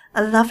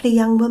 a lovely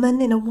young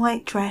woman in a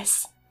white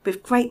dress,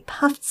 with great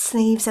puffed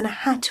sleeves and a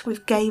hat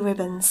with gay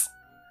ribbons.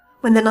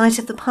 When the night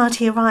of the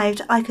party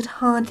arrived, I could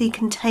hardly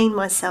contain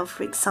myself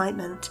for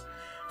excitement,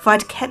 for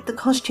I'd kept the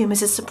costume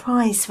as a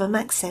surprise for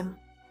Maxim.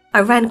 I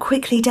ran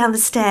quickly down the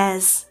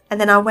stairs,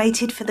 and then I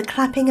waited for the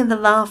clapping and the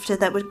laughter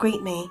that would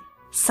greet me.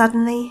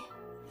 Suddenly,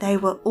 they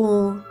were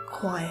all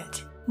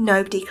quiet.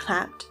 Nobody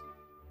clapped.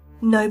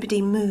 Nobody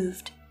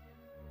moved.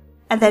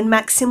 And then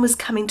Maxim was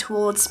coming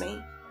towards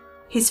me,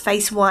 his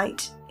face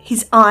white,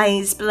 his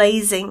eyes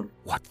blazing.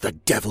 What the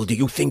devil do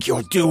you think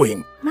you're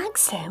doing?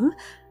 Maxim?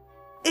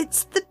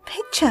 It's the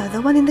picture,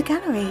 the one in the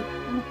gallery.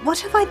 What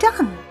have I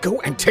done?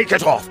 Go and take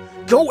it off!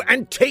 Go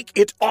and take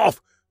it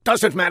off!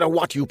 Doesn't matter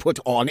what you put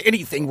on,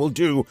 anything will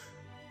do.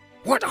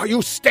 What are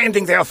you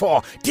standing there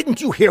for?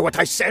 Didn't you hear what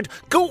I said?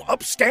 Go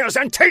upstairs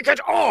and take it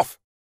off!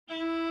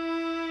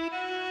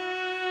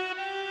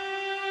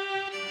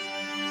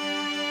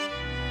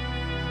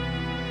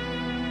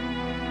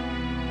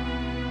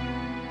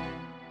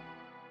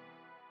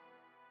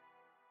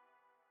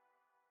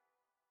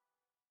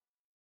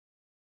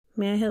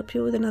 May I help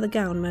you with another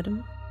gown,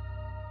 madam?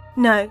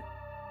 No.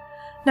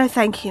 No,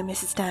 thank you,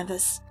 Mrs.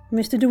 Danvers.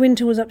 Mr. De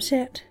Winter was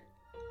upset.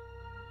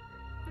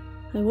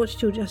 I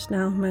watched you just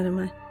now,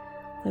 madam.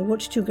 I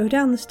watched you go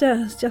down the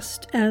stairs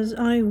just as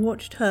I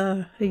watched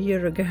her a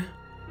year ago.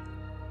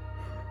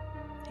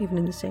 Even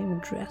in the same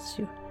dress,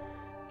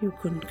 you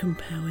couldn't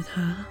compare with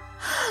her.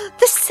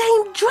 The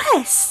same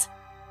dress?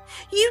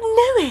 You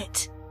knew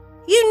it.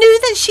 You knew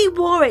that she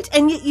wore it,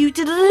 and yet you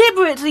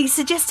deliberately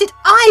suggested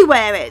I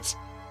wear it.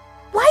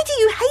 Why do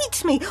you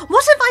hate me?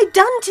 What have I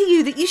done to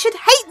you that you should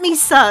hate me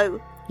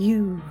so?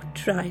 You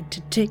tried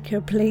to take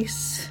her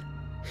place.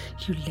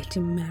 You let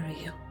him marry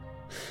you.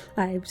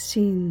 I've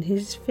seen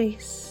his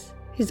face,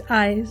 his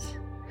eyes.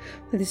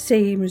 They're the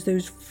same as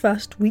those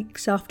first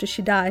weeks after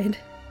she died.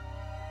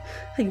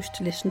 I used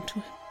to listen to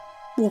him,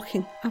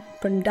 walking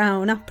up and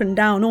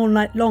down all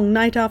night long,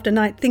 night after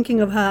night,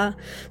 thinking of her,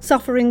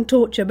 suffering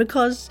torture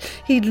because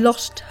he'd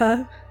lost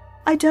her.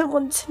 I don't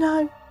want to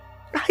know.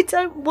 I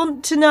don't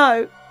want to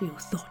know. You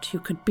thought you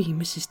could be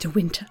Mrs. De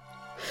Winter.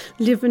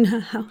 Live in her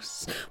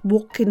house,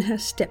 walk in her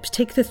steps,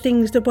 take the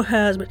things that were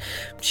hers, but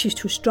she's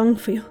too strong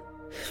for you.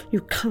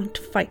 You can't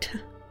fight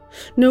her.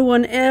 No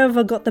one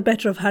ever got the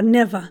better of her.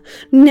 Never.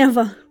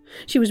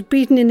 She was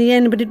beaten in the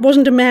end, but it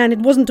wasn't a man, it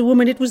wasn't a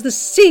woman, it was the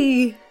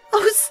sea.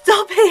 Oh,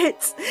 stop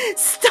it!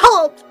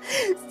 Stop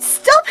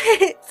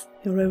it!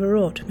 You're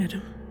overwrought,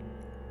 madam.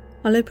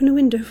 I'll open a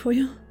window for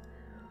you.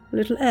 A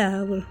little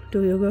air will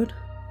do you good.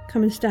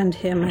 Come and stand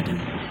here,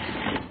 madam.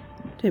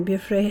 Don't be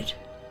afraid.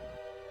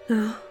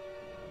 Now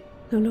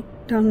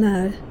look down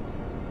there.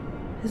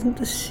 Isn't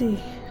the sea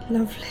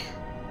lovely?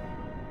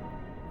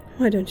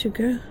 Why don't you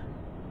go?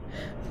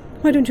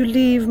 Why don't you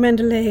leave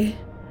Mandalay?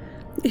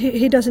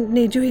 He doesn't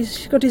need you.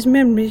 He's got his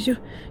memories.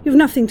 You've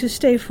nothing to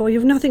stay for.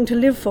 You've nothing to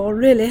live for,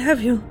 really,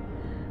 have you?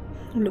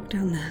 Look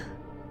down there.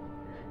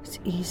 It's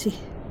easy,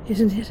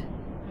 isn't it?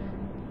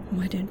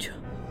 Why don't you?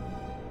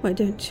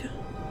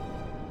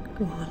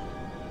 Go on.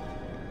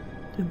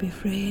 Don't be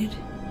afraid.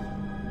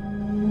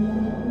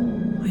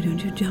 Why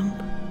don't you jump?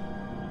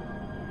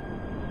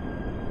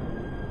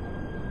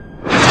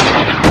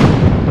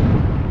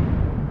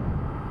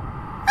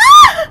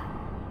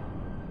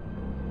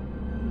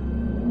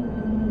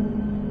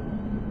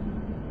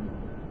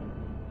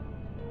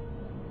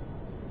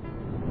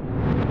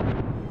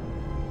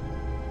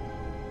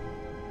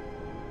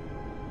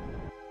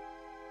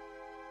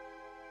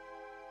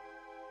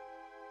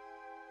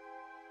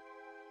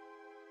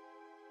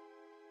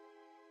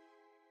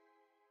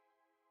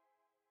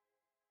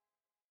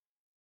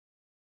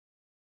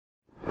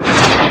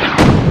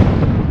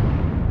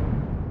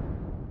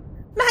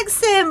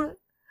 Maxim!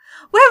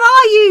 Where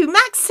are you,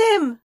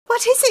 Maxim?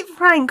 What is it,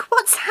 Frank?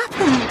 What's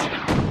happened?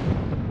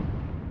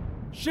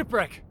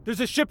 Shipwreck! There's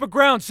a ship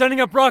aground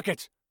sending up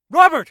rockets!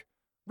 Robert!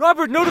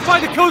 Robert, notify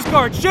the Coast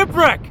Guard!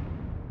 Shipwreck!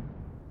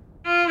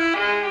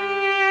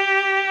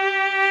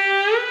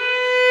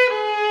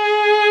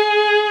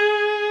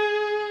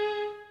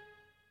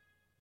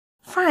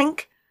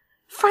 Frank?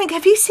 Frank,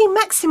 have you seen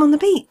Maxim on the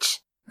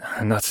beach?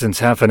 Not since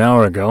half an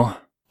hour ago.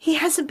 He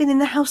hasn't been in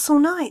the house all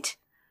night.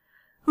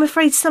 I'm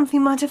afraid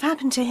something might have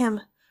happened to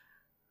him.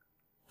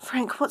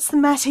 Frank, what's the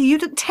matter? You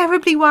look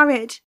terribly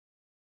worried.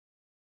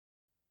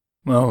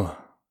 Well,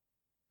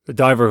 the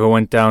diver who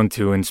went down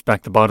to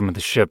inspect the bottom of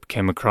the ship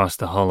came across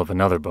the hull of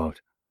another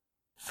boat.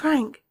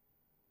 Frank,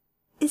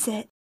 is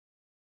it?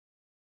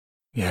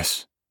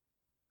 Yes.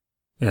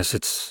 Yes,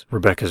 it's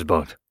Rebecca's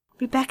boat.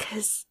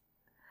 Rebecca's?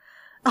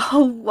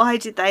 Oh, why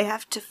did they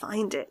have to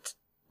find it?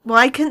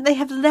 Why couldn't they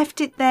have left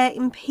it there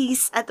in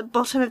peace at the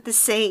bottom of the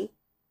sea?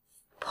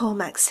 Poor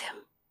Maxim.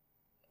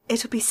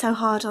 It'll be so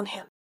hard on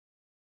him.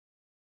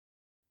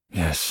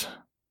 Yes.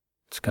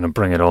 It's gonna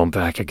bring it all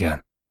back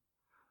again.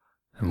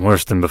 And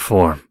worse than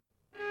before.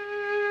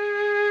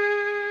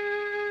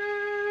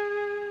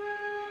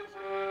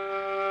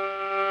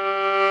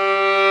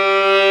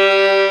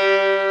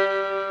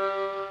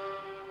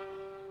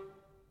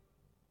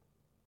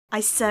 I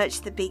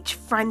searched the beach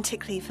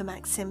frantically for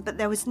Maxim, but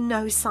there was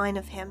no sign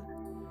of him.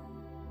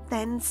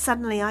 Then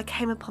suddenly I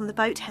came upon the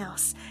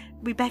boathouse,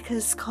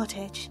 Rebecca's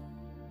cottage.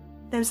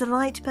 There was a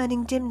light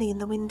burning dimly in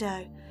the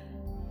window.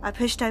 I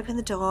pushed open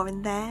the door,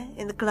 and there,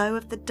 in the glow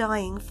of the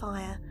dying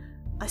fire,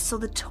 I saw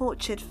the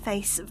tortured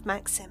face of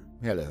Maxim.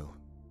 Hello.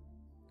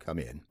 Come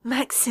in.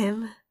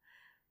 Maxim,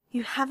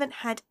 you haven't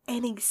had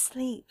any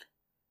sleep.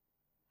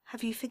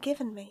 Have you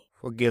forgiven me?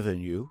 Forgiven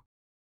you?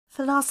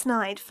 For last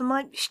night, for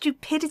my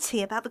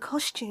stupidity about the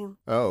costume.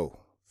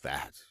 Oh,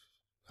 that.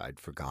 I'd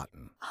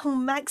forgotten. Oh,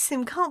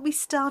 Maxim, can't we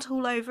start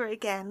all over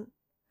again?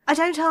 I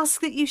don't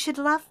ask that you should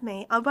love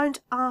me. I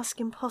won't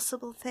ask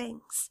impossible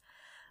things.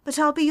 But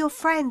I'll be your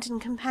friend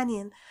and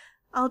companion.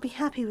 I'll be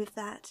happy with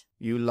that.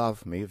 You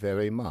love me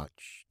very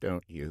much,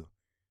 don't you?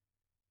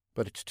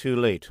 But it's too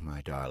late,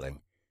 my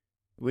darling.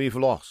 We've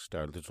lost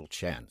our little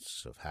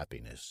chance of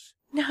happiness.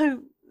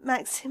 No,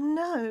 Maxim,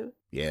 no.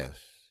 Yes,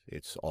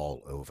 it's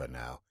all over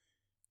now.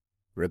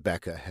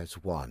 Rebecca has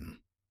won.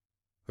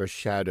 Her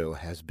shadow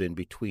has been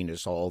between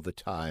us all the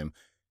time,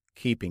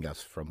 keeping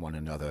us from one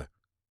another.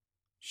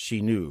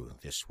 She knew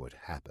this would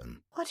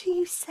happen. What are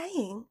you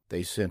saying?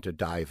 They sent a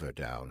diver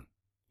down.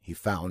 He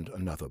found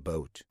another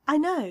boat. I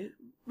know.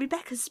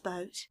 Rebecca's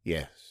boat.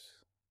 Yes.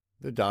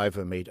 The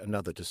diver made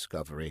another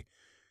discovery.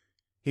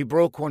 He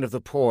broke one of the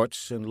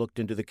ports and looked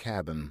into the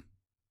cabin.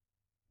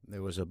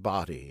 There was a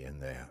body in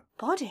there.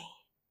 Body?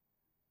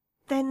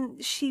 Then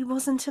she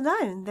wasn't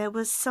alone. There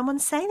was someone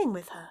sailing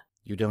with her.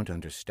 You don't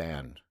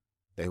understand.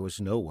 There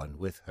was no one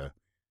with her.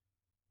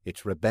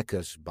 It's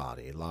Rebecca's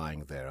body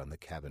lying there on the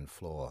cabin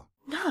floor.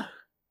 No.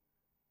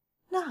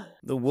 No.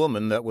 The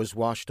woman that was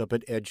washed up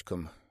at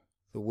Edgecombe.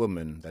 The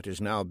woman that is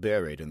now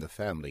buried in the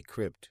family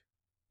crypt.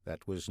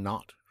 That was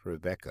not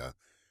Rebecca.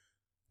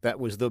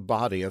 That was the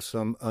body of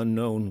some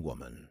unknown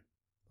woman,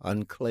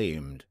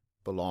 unclaimed,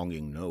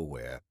 belonging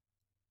nowhere.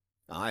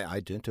 I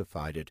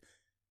identified it,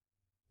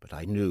 but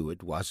I knew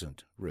it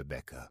wasn't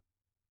Rebecca.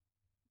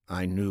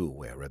 I knew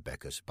where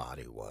Rebecca's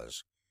body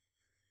was,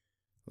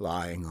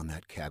 lying on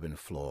that cabin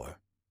floor,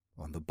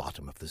 on the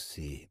bottom of the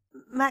sea.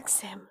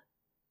 Maxim,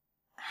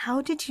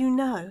 how did you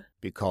know?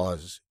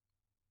 Because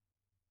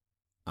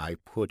I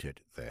put it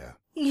there.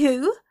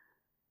 You?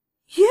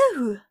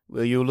 You?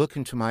 Will you look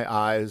into my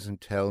eyes and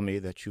tell me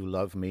that you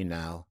love me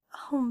now?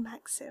 Oh,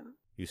 Maxim.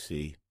 You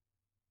see,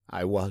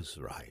 I was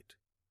right.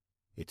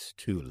 It's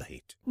too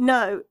late.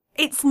 No,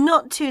 it's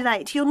not too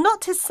late. You're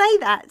not to say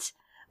that.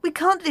 We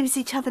can't lose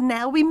each other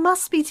now. We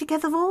must be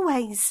together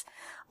always.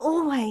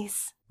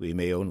 Always. We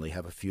may only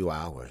have a few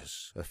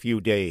hours, a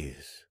few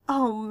days.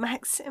 Oh,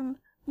 Maxim,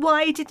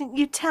 why didn't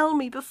you tell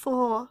me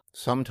before?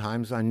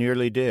 Sometimes I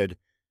nearly did,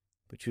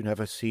 but you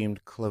never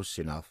seemed close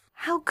enough.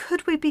 How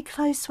could we be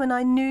close when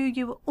I knew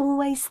you were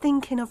always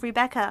thinking of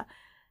Rebecca?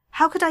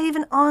 How could I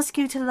even ask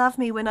you to love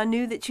me when I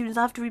knew that you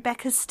loved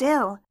Rebecca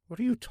still? What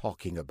are you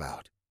talking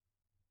about?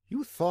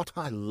 You thought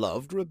I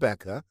loved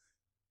Rebecca?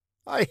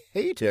 I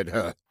hated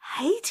her.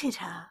 Hated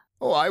her?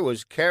 Oh, I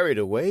was carried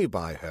away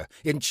by her,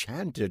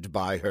 enchanted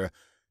by her,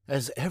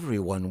 as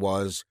everyone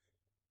was.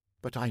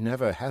 But I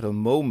never had a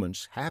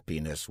moment's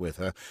happiness with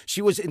her.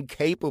 She was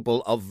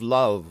incapable of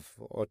love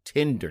or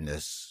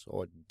tenderness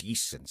or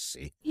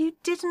decency. You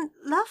didn't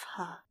love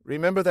her?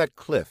 Remember that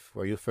cliff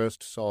where you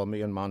first saw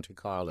me in Monte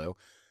Carlo?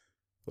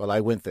 Well,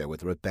 I went there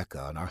with Rebecca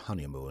on our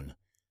honeymoon.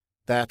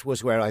 That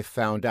was where I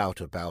found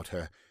out about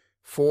her,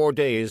 4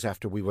 days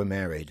after we were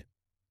married.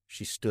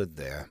 She stood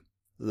there,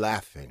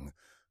 laughing,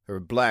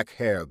 her black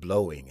hair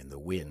blowing in the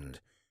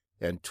wind,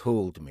 and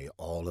told me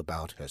all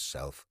about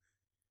herself.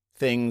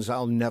 Things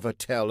I'll never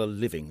tell a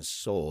living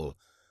soul.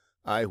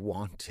 I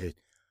wanted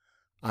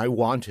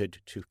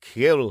to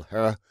kill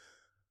her.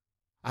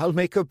 "I'll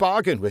make a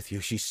bargain with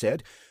you," she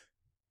said.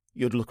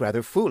 "You'd look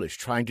rather foolish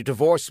trying to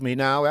divorce me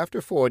now after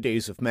 4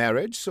 days of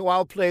marriage, so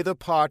I'll play the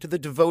part of the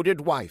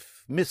devoted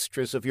wife,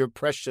 mistress of your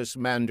precious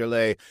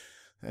Mandalay,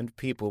 and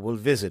people will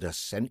visit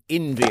us and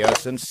envy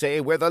us and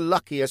say we're the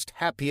luckiest,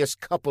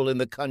 happiest couple in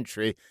the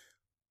country.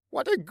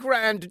 What a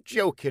grand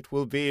joke it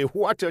will be!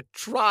 What a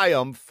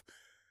triumph!"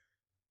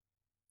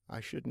 I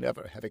should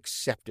never have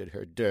accepted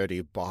her dirty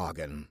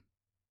bargain,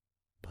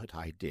 but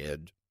I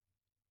did,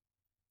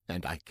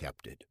 and I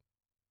kept it.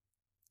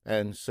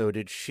 And so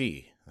did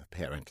she,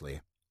 apparently.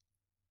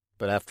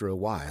 But after a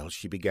while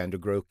she began to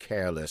grow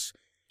careless.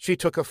 She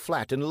took a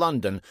flat in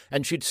London,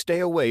 and she'd stay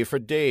away for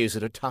days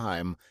at a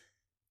time.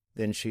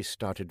 Then she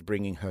started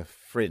bringing her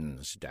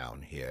friends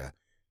down here.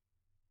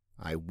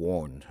 I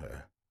warned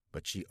her,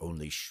 but she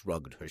only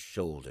shrugged her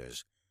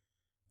shoulders.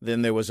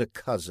 Then there was a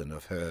cousin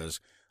of hers,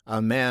 a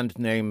man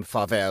named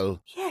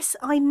Favel. Yes,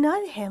 I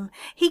know him.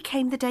 He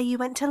came the day you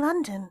went to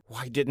London.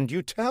 Why didn't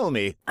you tell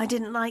me? I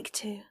didn't like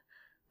to.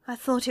 I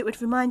thought it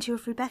would remind you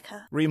of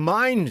Rebecca.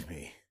 Remind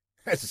me?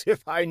 As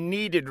if I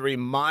needed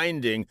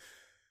reminding.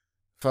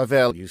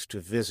 Favel used to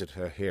visit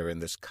her here in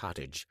this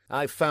cottage.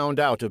 I found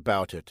out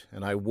about it,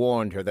 and I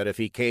warned her that if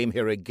he came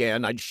here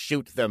again, I'd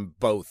shoot them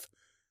both.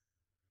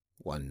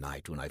 One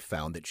night, when I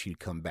found that she'd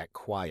come back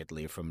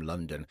quietly from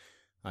London,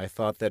 I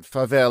thought that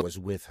Favel was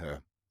with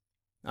her.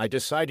 I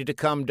decided to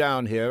come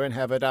down here and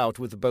have it out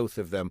with both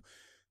of them,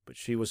 but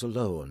she was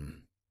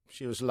alone.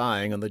 She was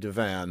lying on the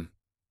divan.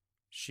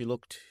 She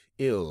looked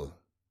ill,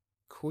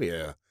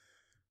 queer.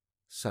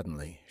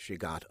 Suddenly she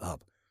got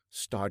up,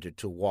 started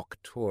to walk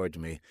toward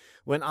me.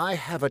 "When I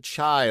have a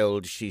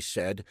child," she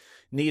said,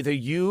 "neither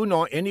you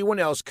nor anyone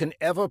else can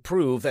ever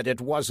prove that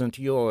it wasn't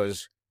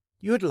yours.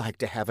 You'd like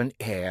to have an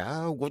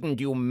heir, wouldn't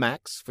you,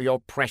 Max, for your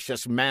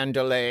precious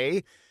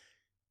Mandalay?"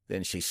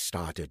 Then she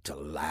started to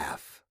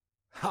laugh.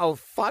 "How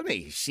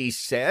funny," she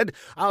said.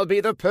 "I'll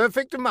be the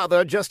perfect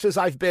mother just as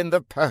I've been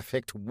the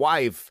perfect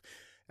wife,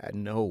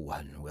 and no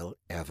one will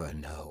ever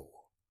know."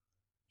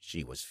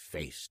 She was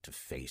face to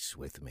face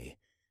with me.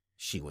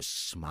 She was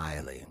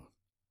smiling.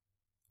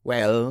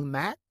 "Well,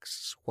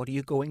 Max, what are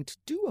you going to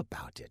do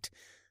about it?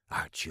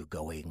 Aren't you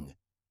going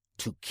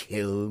to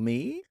kill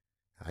me?"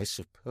 I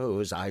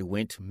suppose I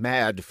went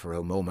mad for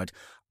a moment.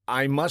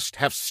 I must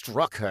have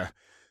struck her.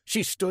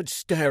 She stood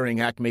staring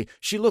at me.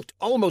 She looked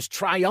almost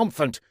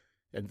triumphant.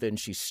 And then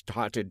she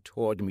started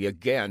toward me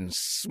again,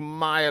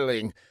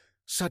 smiling.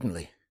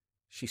 Suddenly,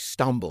 she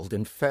stumbled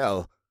and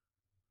fell.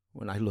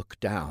 When I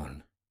looked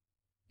down,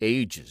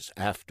 ages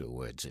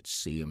afterwards it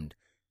seemed,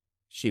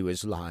 she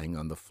was lying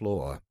on the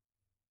floor.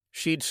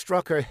 She'd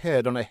struck her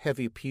head on a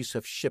heavy piece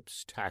of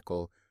ship's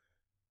tackle.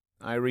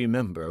 I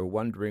remember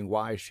wondering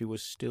why she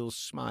was still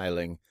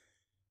smiling,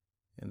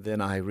 and then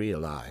I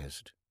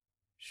realized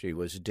she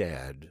was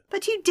dead.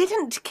 But you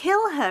didn't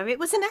kill her. It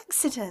was an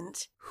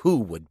accident. Who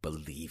would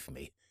believe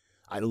me?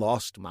 I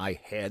lost my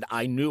head.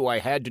 I knew I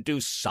had to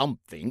do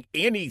something,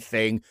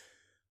 anything.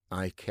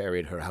 I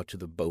carried her out to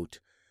the boat.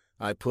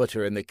 I put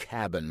her in the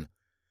cabin.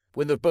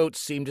 When the boat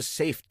seemed a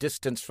safe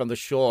distance from the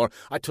shore,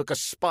 I took a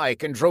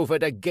spike and drove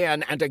it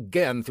again and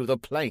again through the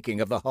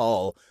planking of the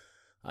hull.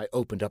 I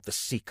opened up the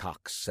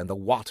seacocks, and the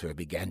water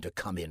began to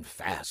come in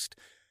fast.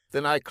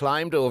 Then I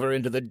climbed over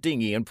into the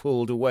dinghy and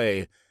pulled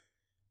away.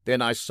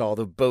 Then I saw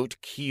the boat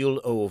keel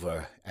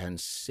over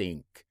and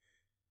sink.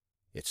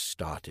 It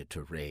started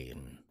to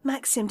rain.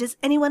 Maxim, does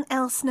anyone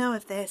else know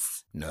of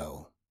this?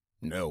 No,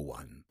 no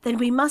one. Then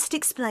we must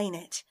explain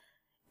it.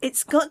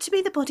 It's got to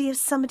be the body of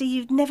somebody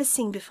you've never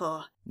seen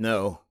before.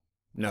 No,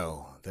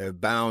 they're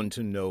bound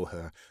to know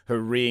her. Her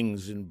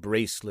rings and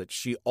bracelets,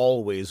 she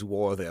always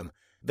wore them.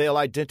 They'll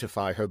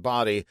identify her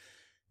body.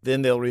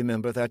 Then they'll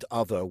remember that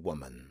other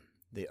woman,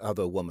 the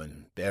other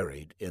woman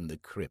buried in the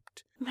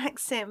crypt.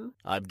 Maxim.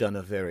 I've done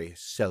a very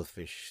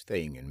selfish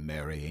thing in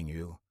marrying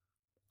you.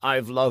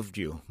 I've loved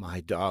you,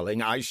 my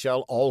darling. I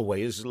shall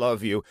always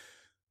love you.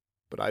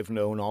 But I've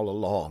known all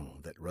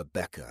along that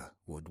Rebecca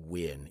would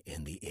win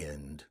in the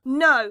end.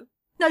 No,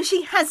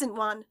 she hasn't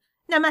won.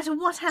 No matter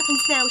what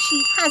happens now,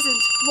 she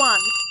hasn't won.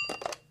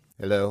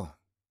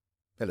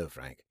 Hello,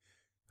 Frank.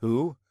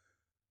 Who?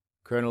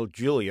 Colonel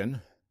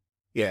Julian?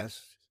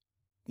 Yes.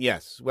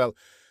 Well,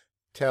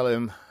 tell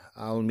him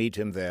I'll meet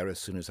him there as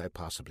soon as I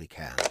possibly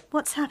can.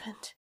 What's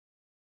happened?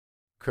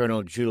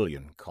 Colonel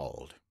Julian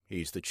called.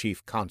 He's the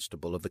chief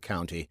constable of the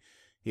county.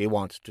 He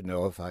wants to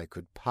know if I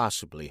could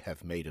possibly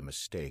have made a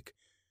mistake.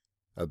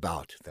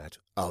 about that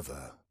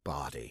other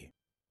body.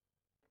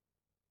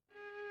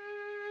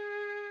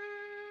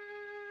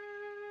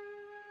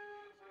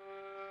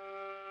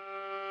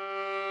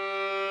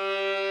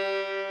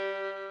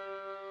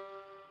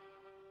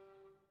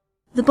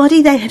 The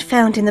body they had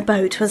found in the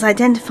boat was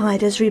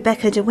identified as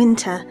Rebecca de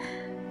Winter.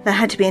 There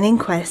had to be an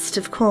inquest,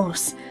 of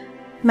course.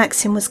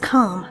 Maxim was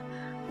calm,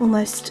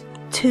 almost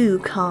too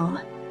calm.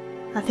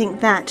 I think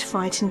that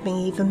frightened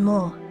me even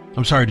more.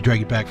 I'm sorry to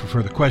drag you back for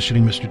further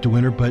questioning, Mr. De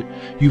Winter, but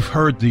you've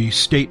heard the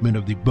statement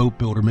of the boat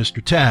builder,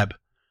 Mr. Tabb.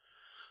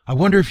 I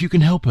wonder if you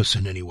can help us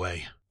in any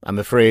way. I'm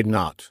afraid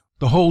not.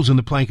 The holes in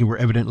the planking were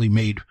evidently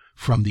made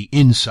from the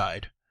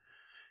inside.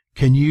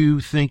 Can you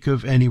think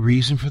of any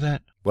reason for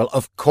that? Well,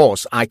 of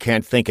course I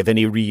can't think of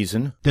any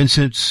reason. Then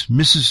since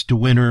Mrs. De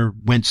Winter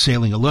went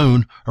sailing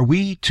alone, are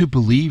we to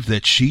believe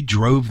that she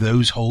drove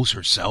those holes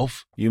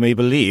herself? You may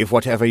believe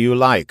whatever you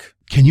like.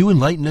 Can you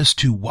enlighten us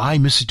to why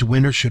Mrs. De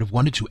Winter should have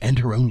wanted to end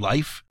her own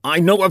life?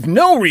 I know of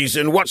no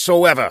reason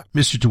whatsoever.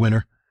 Mr. De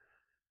Winter,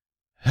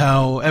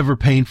 however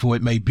painful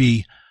it may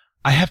be,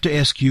 I have to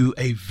ask you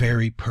a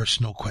very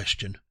personal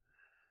question.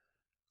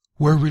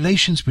 Were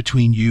relations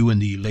between you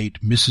and the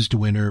late Mrs. De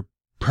Winter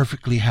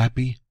perfectly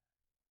happy?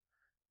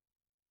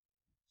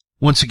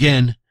 Once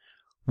again,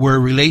 were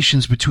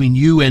relations between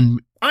you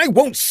and... I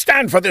won't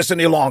stand for this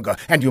any longer,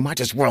 and you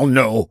might as well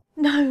know.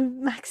 No,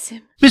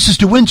 Maxim. Mrs.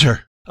 De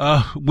Winter,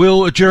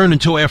 we'll adjourn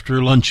until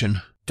after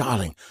luncheon.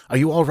 Darling, are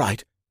you all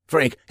right?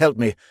 Frank, help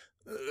me.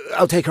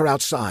 I'll take her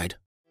outside.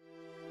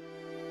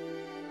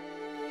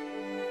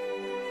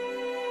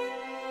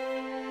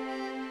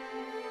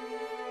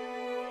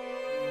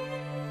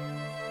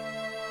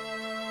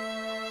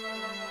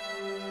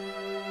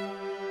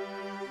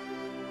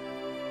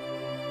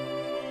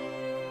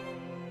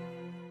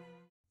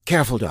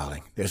 Careful,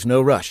 darling. There's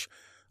no rush.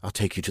 I'll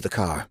take you to the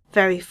car.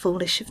 Very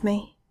foolish of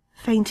me,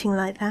 fainting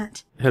like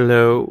that.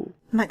 Hello?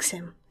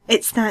 Maxim,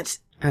 it's that...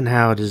 And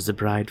how does the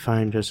bride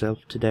find herself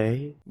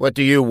today? What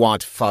do you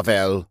want,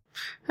 Favel?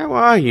 How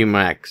are you,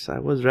 Max? I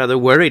was rather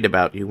worried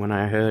about you when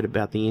I heard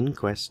about the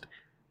inquest.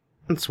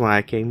 That's why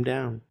I came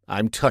down.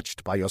 I'm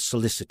touched by your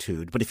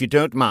solicitude, but if you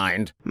don't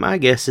mind... My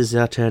guess is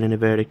they'll turn in a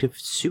verdict of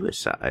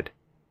suicide.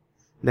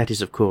 That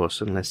is, of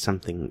course, unless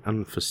something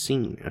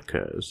unforeseen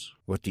occurs.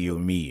 What do you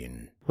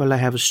mean? Well, I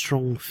have a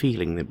strong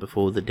feeling that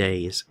before the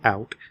day is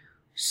out,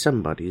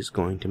 somebody is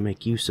going to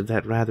make use of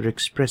that rather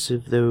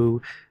expressive,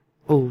 though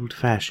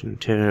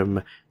old-fashioned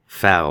term,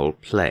 foul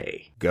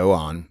play. Go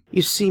on.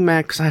 You see,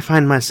 Max, I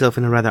find myself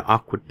in a rather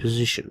awkward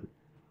position.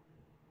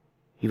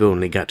 You've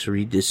only got to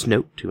read this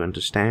note to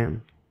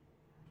understand.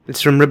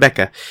 It's from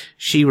Rebecca.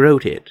 She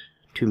wrote it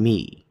to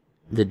me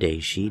the day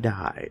she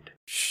died.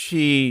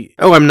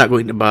 Oh, I'm not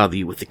going to bother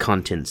you with the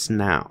contents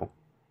now,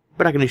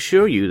 but I can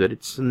assure you that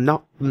it's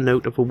not the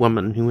note of a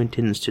woman who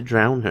intends to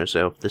drown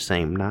herself the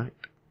same night.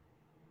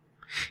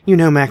 You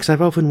know, Max,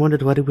 I've often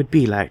wondered what it would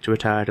be like to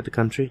retire to the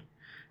country,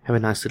 have a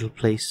nice little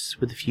place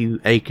with a few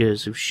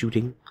acres of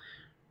shooting.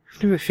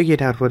 I've never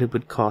figured out what it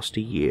would cost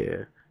a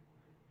year,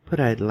 but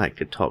I'd like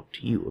to talk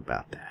to you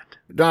about that.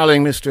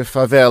 Darling, Mr.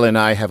 Favel and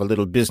I have a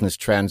little business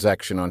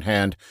transaction on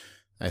hand.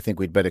 I think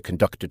we'd better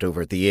conduct it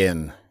over at the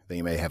inn.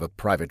 They may have a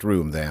private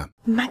room there.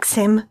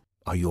 Maxim.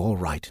 Are you all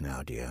right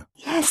now, dear?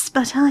 Yes,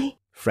 but I...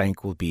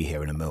 Frank will be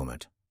here in a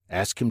moment.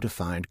 Ask him to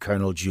find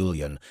Colonel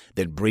Julian,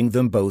 then bring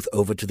them both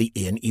over to the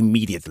inn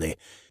immediately.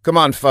 Come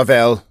on,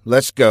 Favel,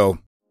 let's go.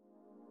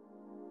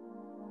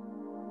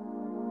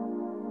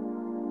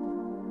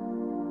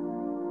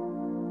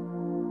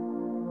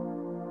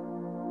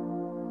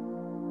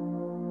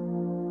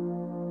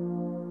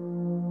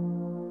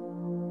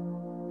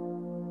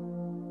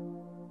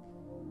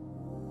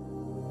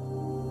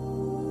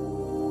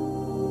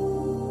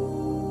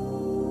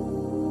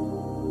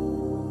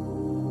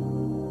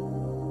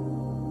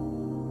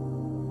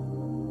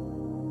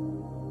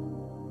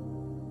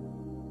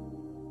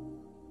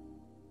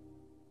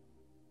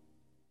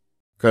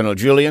 Colonel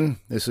Julian,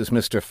 this is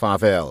Mr.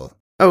 Favel.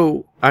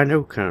 Oh, I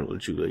know Colonel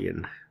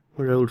Julian.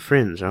 We're old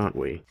friends, aren't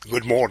we?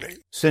 Good morning.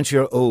 Since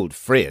you're old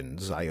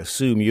friends, I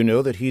assume you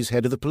know that he's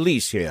head of the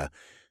police here.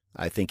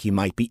 I think he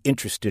might be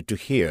interested to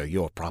hear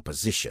your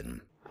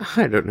proposition.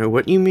 I don't know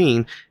what you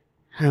mean.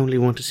 I only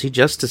want to see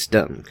justice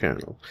done,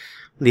 Colonel.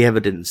 The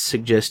evidence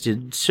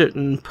suggested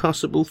certain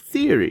possible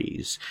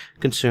theories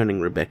concerning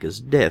Rebecca's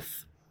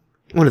death.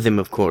 One of them,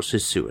 of course,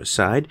 is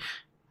suicide.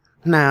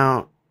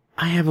 Now,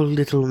 I have a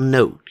little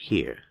note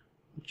here,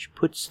 which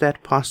puts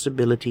that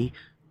possibility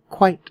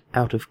quite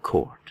out of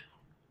court.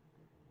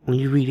 Will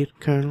you read it,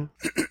 Colonel?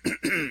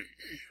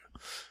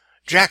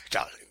 Jack,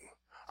 darling,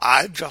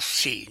 I've just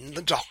seen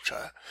the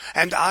doctor,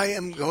 and I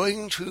am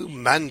going to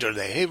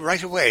Mandalay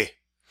right away.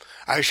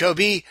 I shall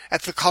be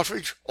at the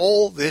cottage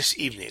all this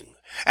evening,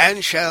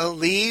 and shall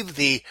leave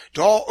the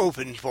door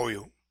open for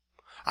you.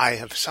 I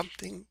have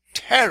something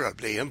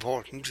terribly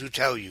important to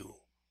tell you.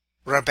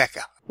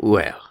 Rebecca.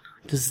 Well,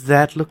 does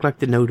that look like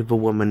the note of a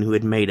woman who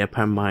had made up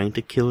her mind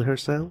to kill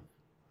herself?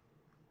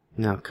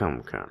 Now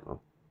come,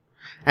 Colonel.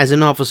 As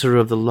an officer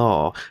of the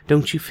law,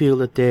 don't you feel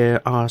that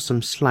there are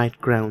some slight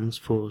grounds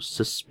for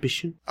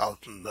suspicion? Of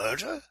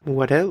murder?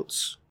 What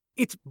else?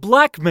 It's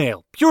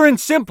blackmail, pure and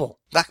simple.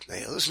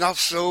 Blackmail is not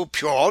so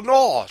pure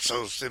nor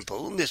so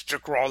simple,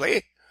 Mr.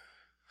 Crawley.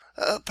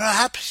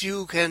 Perhaps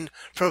you can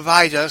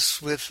provide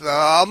us with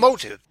a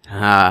motive.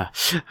 Ah,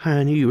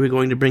 I knew you were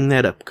going to bring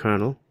that up,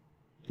 Colonel.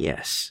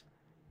 Yes,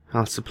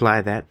 I'll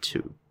supply that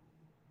too.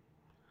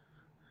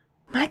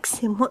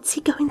 Maxim, what's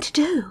he going to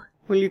do?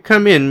 Will you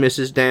come in,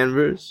 Mrs.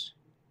 Danvers?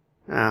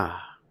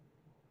 Ah,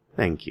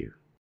 thank you.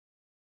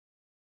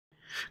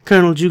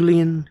 Colonel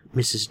Julian,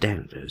 Mrs.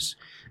 Danvers,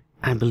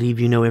 I believe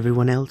you know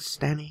everyone else,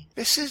 Danny?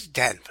 Mrs.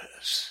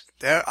 Danvers,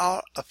 there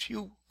are a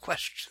few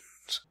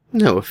questions.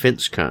 No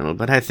offense, Colonel,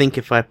 but I think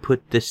if I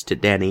put this to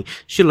Danny,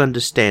 she'll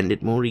understand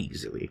it more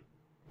easily.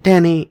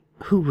 Danny,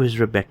 who was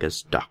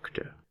Rebecca's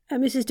doctor?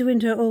 Mrs. De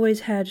Winter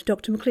always had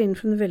Dr. McLean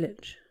from the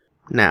village.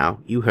 Now,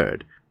 you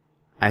heard.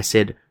 I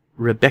said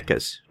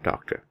Rebecca's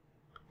doctor.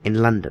 In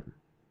London.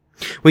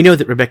 We know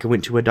that Rebecca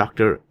went to a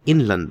doctor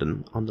in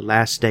London on the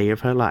last day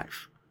of her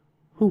life.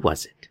 Who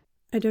was it?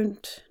 I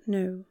don't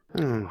know.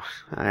 Oh,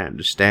 I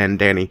understand,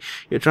 Danny.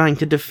 You're trying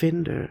to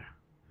defend her.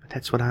 But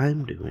that's what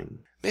I'm doing.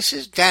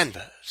 Mrs.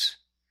 Danvers,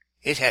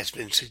 it has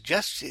been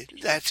suggested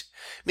that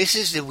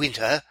Mrs. De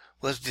Winter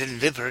was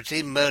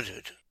deliberately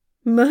murdered.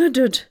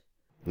 Murdered?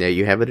 There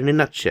you have it in a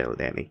nutshell,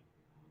 Danny.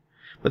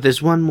 But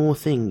there's one more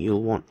thing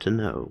you'll want to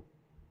know.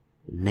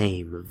 The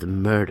name of the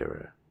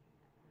murderer.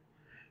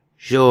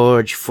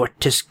 George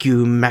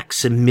Fortescue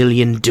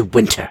Maximilian de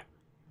Winter.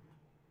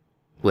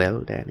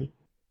 Well, Danny?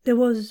 There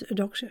was a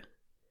doctor.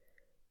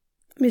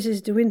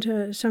 Mrs. De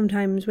Winter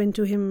sometimes went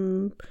to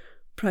him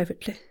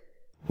privately.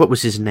 What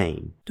was his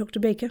name? Dr.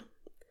 Baker,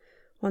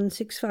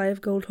 165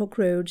 Goldhawk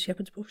Road,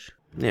 Shepherd's Bush.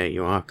 There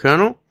you are,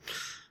 Colonel.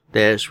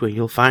 There's where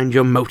you'll find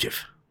your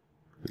motive.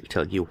 I'll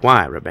tell you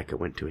why Rebecca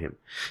went to him.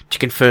 To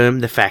confirm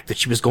the fact that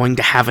she was going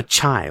to have a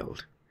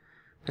child.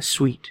 A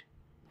sweet,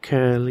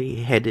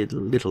 curly-headed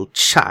little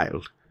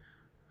child.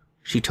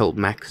 She told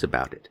Max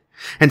about it.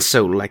 And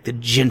so, like the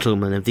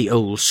gentleman of the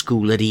old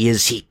school that he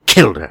is, he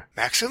killed her.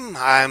 Maxim,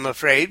 I'm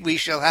afraid we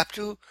shall have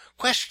to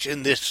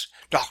question this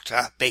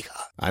Dr. Baker.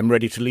 I'm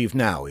ready to leave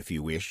now, if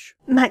you wish.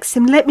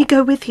 Maxim, let me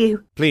go with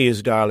you.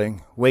 Please,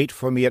 darling, wait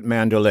for me at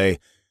Mandalay.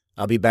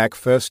 I'll be back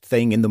first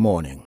thing in the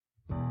morning.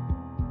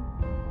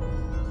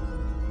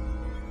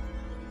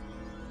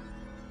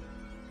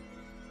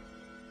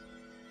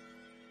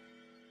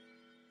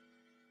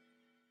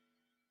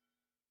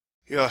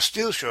 You're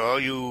still sure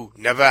you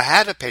never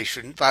had a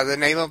patient by the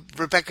name of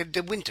Rebecca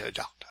De Winter,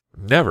 Doctor?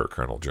 Never,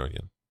 Colonel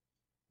Julian.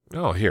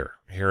 Oh, here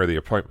are the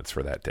appointments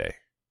for that day.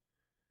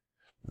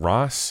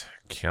 Ross,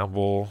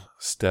 Campbell,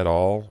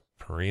 Stedall,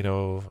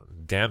 Perino,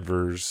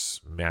 Danvers,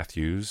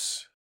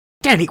 Matthews.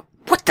 Danny,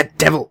 what the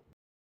devil?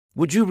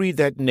 Would you read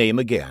that name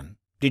again?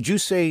 Did you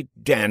say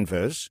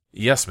Danvers?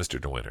 Yes,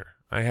 Mr. De Winter.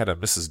 I had a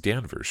Mrs.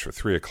 Danvers for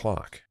 3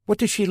 o'clock. What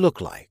does she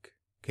look like?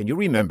 Can you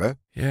remember?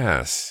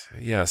 Yes,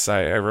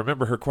 I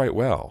remember her quite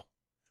well.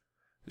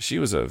 She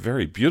was a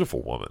very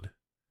beautiful woman.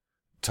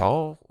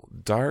 Tall,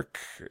 dark,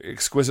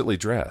 exquisitely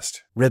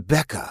dressed.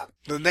 Rebecca.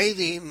 The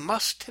lady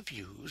must have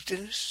used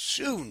an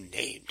assumed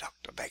name,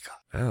 Dr. Baker.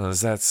 Oh,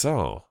 is that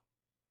so?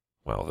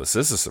 Well, this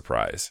is a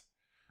surprise.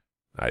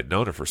 I'd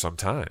known her for some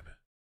time.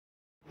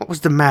 What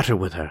was the matter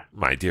with her?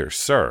 My dear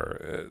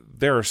sir,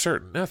 there are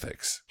certain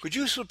ethics. Could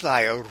you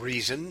supply a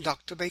reason,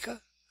 Dr.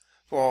 Baker,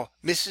 for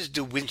Mrs.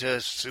 De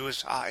Winter's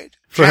suicide?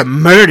 For her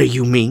murder,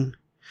 you mean?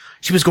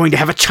 She was going to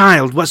have a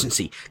child, wasn't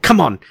she?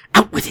 Come on,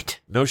 out with it.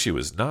 No, she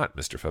was not,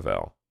 Mr.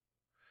 Favell.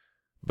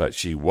 But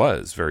she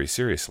was very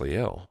seriously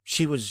ill.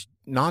 She was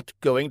not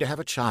going to have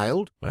a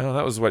child? Well,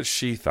 that was what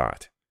she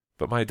thought.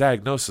 But my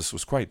diagnosis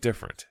was quite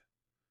different.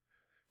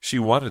 She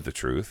wanted the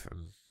truth,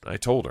 and I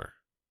told her.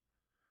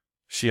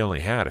 She only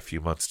had a few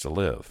months to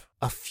live.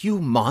 A few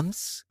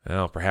months?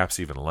 Well, perhaps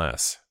even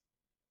less.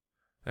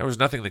 There was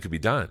nothing that could be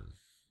done.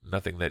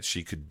 Nothing that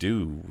she could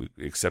do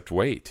except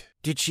wait.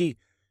 Did she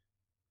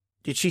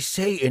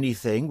say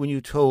anything when you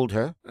told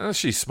her?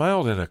 She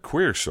smiled in a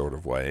queer sort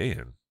of way,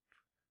 and...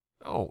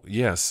 Oh,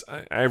 yes,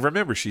 I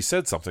remember she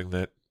said something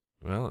that,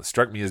 well, it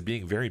struck me as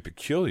being very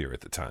peculiar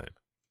at the time.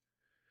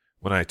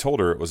 When I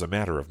told her it was a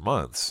matter of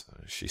months,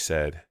 she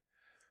said,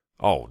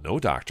 "Oh, no,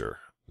 doctor,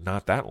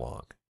 not that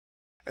long."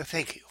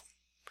 Thank you.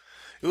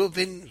 You have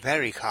been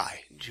very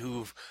kind.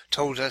 You've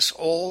told us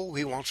all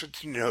we wanted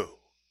to know.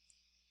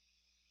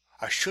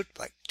 I should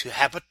like to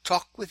have a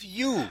talk with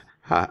you.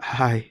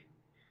 I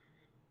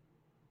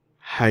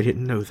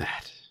didn't know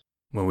that.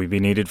 Will we be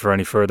needed for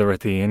any further at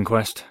the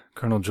inquest,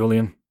 Colonel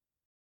Julian?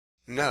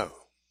 No.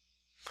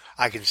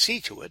 I can see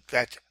to it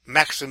that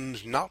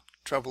Maxim's not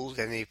troubled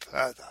any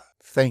further.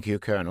 Thank you,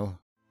 Colonel.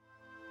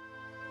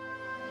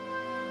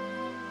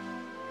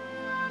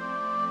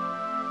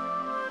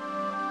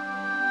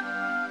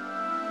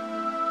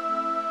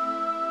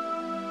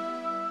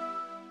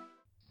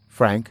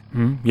 Frank?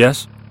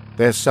 Yes?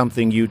 There's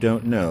something you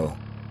don't know.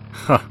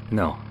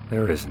 No,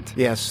 there isn't.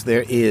 Yes,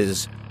 there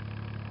is.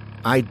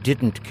 I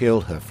didn't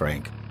kill her,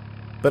 Frank.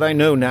 But I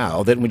know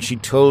now that when she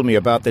told me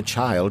about the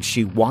child,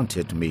 she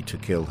wanted me to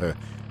kill her.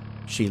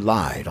 She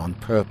lied on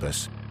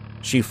purpose.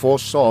 She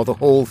foresaw the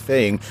whole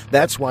thing.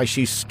 That's why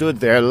she stood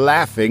there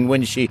laughing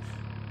when she...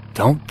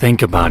 Don't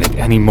think about it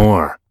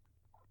anymore.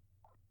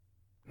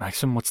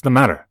 Maxim, what's the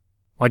matter?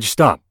 Why'd you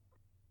stop?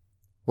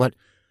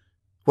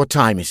 What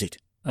time is it?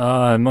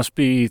 It must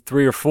be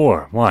 3 or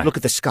 4. Why? Look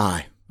at the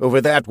sky.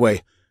 Over that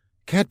way.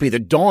 Can't be the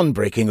dawn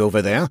breaking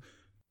over there.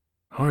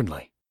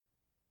 Hardly.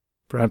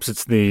 Perhaps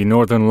it's the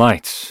northern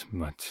lights,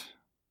 but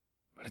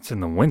it's in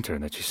the winter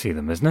that you see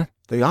them, isn't it?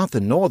 They aren't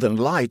the northern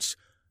lights.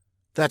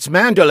 That's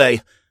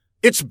Mandalay.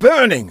 It's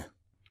burning!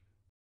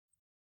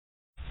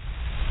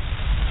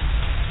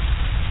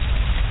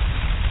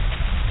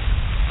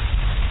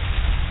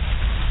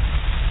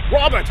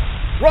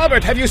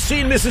 Robert, have you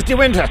seen Mrs. De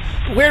Winter?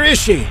 Where is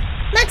she?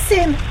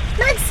 Maxim!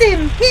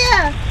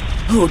 Here!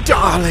 Oh,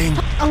 darling.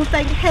 Oh,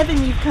 thank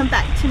heaven you've come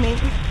back to me.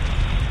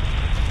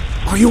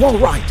 Are you all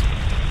right?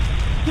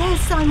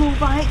 Yes, I'm all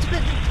right,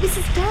 but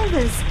Mrs.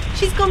 Danvers,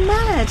 she's gone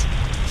mad.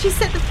 She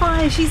set the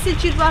fire. She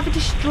said she'd rather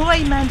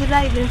destroy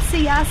Mandalay than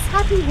see us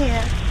happy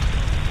here.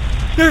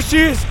 There she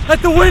is!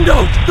 At the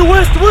window! The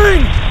west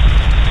wing!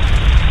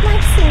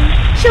 Maxim,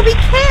 she'll be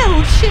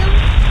killed!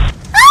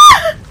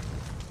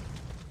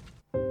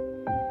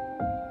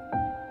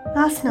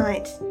 Last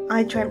night,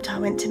 I dreamt I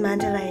went to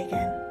Mandalay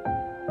again.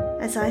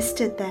 As I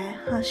stood there,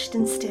 hushed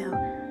and still,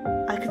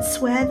 I could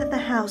swear that the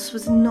house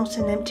was not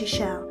an empty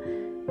shell,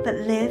 but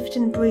lived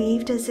and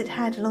breathed as it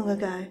had long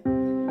ago.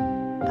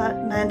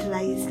 But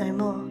Mandalay is no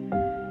more,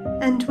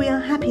 and we are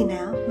happy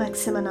now,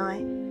 Maxim and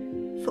I,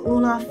 for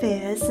all our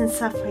fears and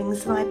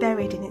sufferings lie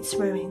buried in its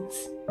ruins.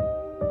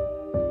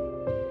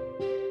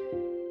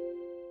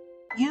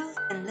 You've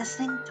been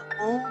listening to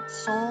Old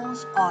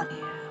Souls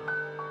Audio.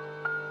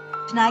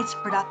 Tonight's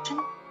production,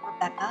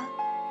 Rebecca,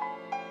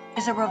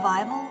 is a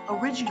revival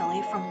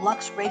originally from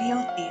Lux Radio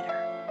Theater.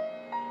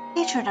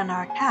 Featured in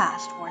our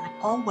cast were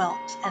Nicole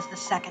Welks as the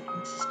second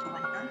Mrs. De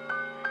Winter,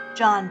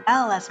 John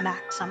Bell as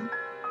Maxim,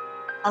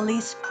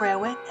 Elise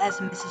Krawick as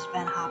Mrs.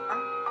 Van Hopper,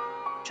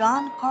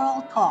 John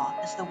Carl Todd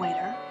as the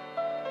waiter,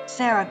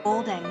 Sarah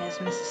Golding as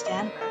Mrs.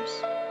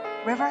 Danvers,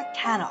 River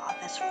Canoff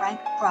as Frank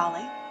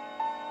Crowley,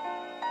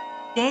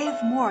 Dave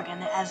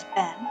Morgan as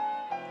Ben,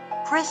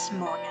 Chris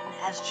Morgan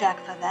as Jack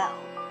Favell,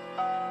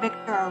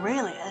 Victor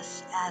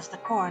Aurelius as the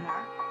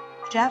coroner,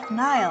 Jeff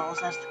Niles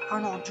as the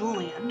Colonel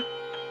Julian,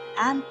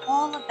 and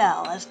Paul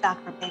LaBelle as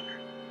Dr.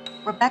 Baker.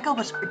 Rebecca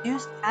was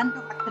produced and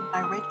directed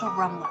by Rachel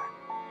Rumler,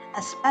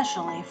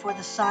 especially for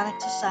the Sonic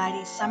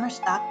Society's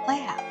Summerstock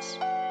Playhouse.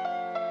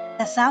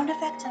 The sound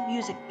effects and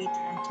music featured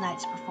in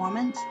tonight's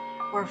performance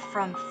were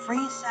from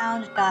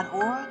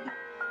freesound.org,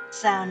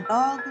 Sound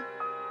Dog,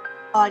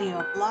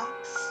 Audio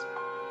Blocks,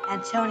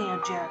 Antonio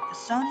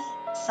Geracasoni,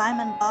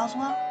 Simon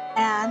Boswell,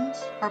 and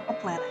Purple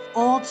Planet.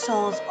 Old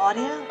Souls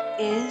Audio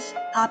is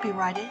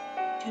copyrighted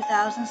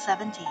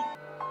 2017.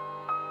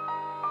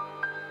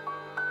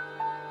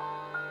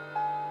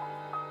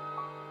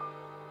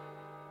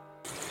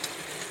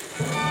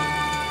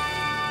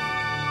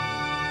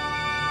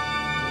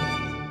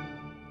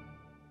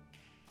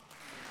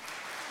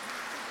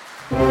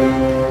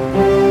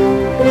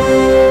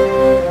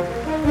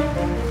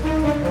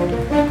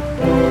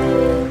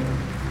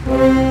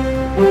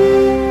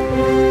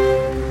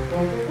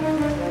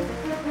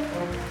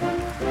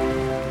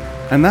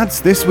 And that's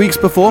this week's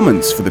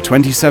performance for the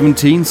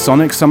 2017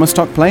 Sonic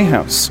Summerstock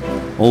Playhouse.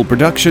 All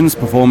productions,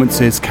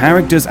 performances,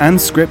 characters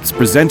and scripts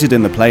presented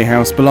in the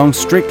Playhouse belong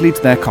strictly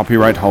to their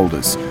copyright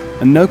holders,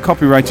 and no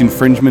copyright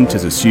infringement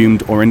is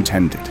assumed or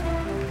intended.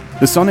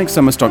 The Sonic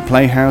Summerstock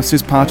Playhouse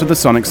is part of the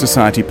Sonic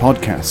Society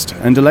podcast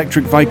and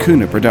Electric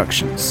Vicuna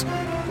Productions.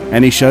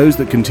 Any shows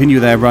that continue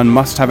their run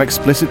must have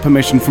explicit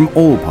permission from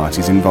all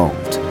parties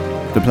involved.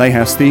 The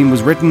Playhouse theme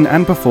was written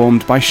and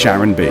performed by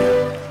Sharon B.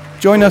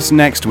 Join us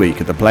next week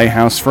at the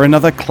Playhouse for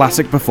another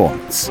classic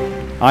performance.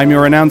 I'm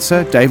your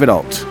announcer, David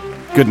Alt.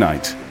 Good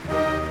night.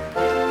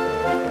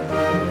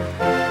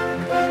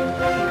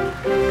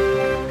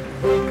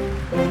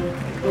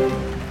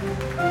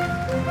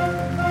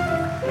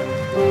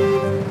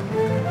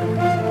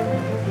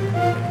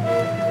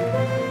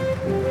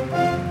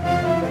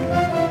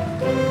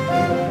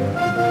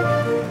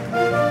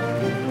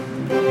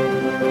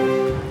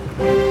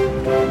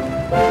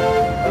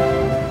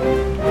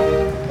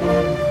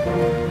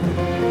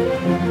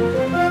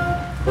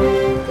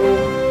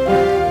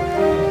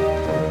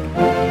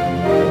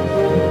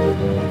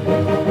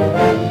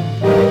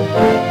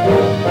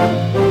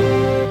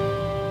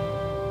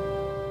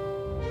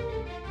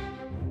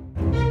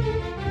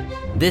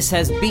 This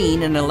has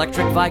been an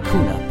Electric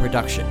Vicuna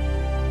production.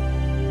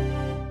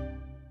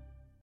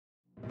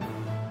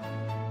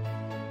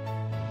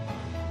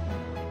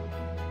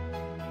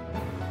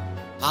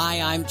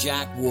 Hi, I'm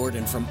Jack Ward,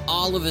 and from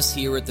all of us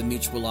here at the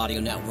Mutual Audio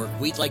Network,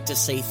 we'd like to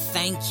say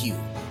thank you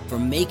for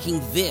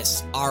making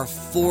this our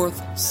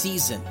 4th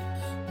season.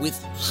 With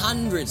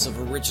hundreds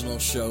of original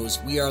shows,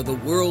 we are the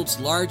world's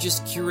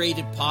largest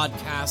curated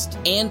podcast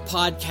and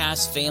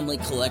podcast family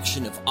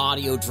collection of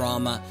audio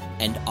drama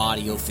and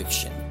audio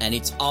fiction. And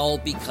it's all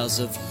because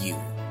of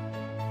you.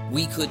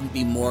 We couldn't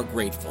be more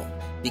grateful,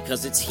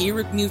 because it's here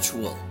at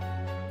Mutual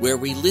where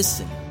we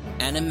listen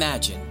and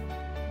imagine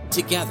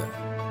together.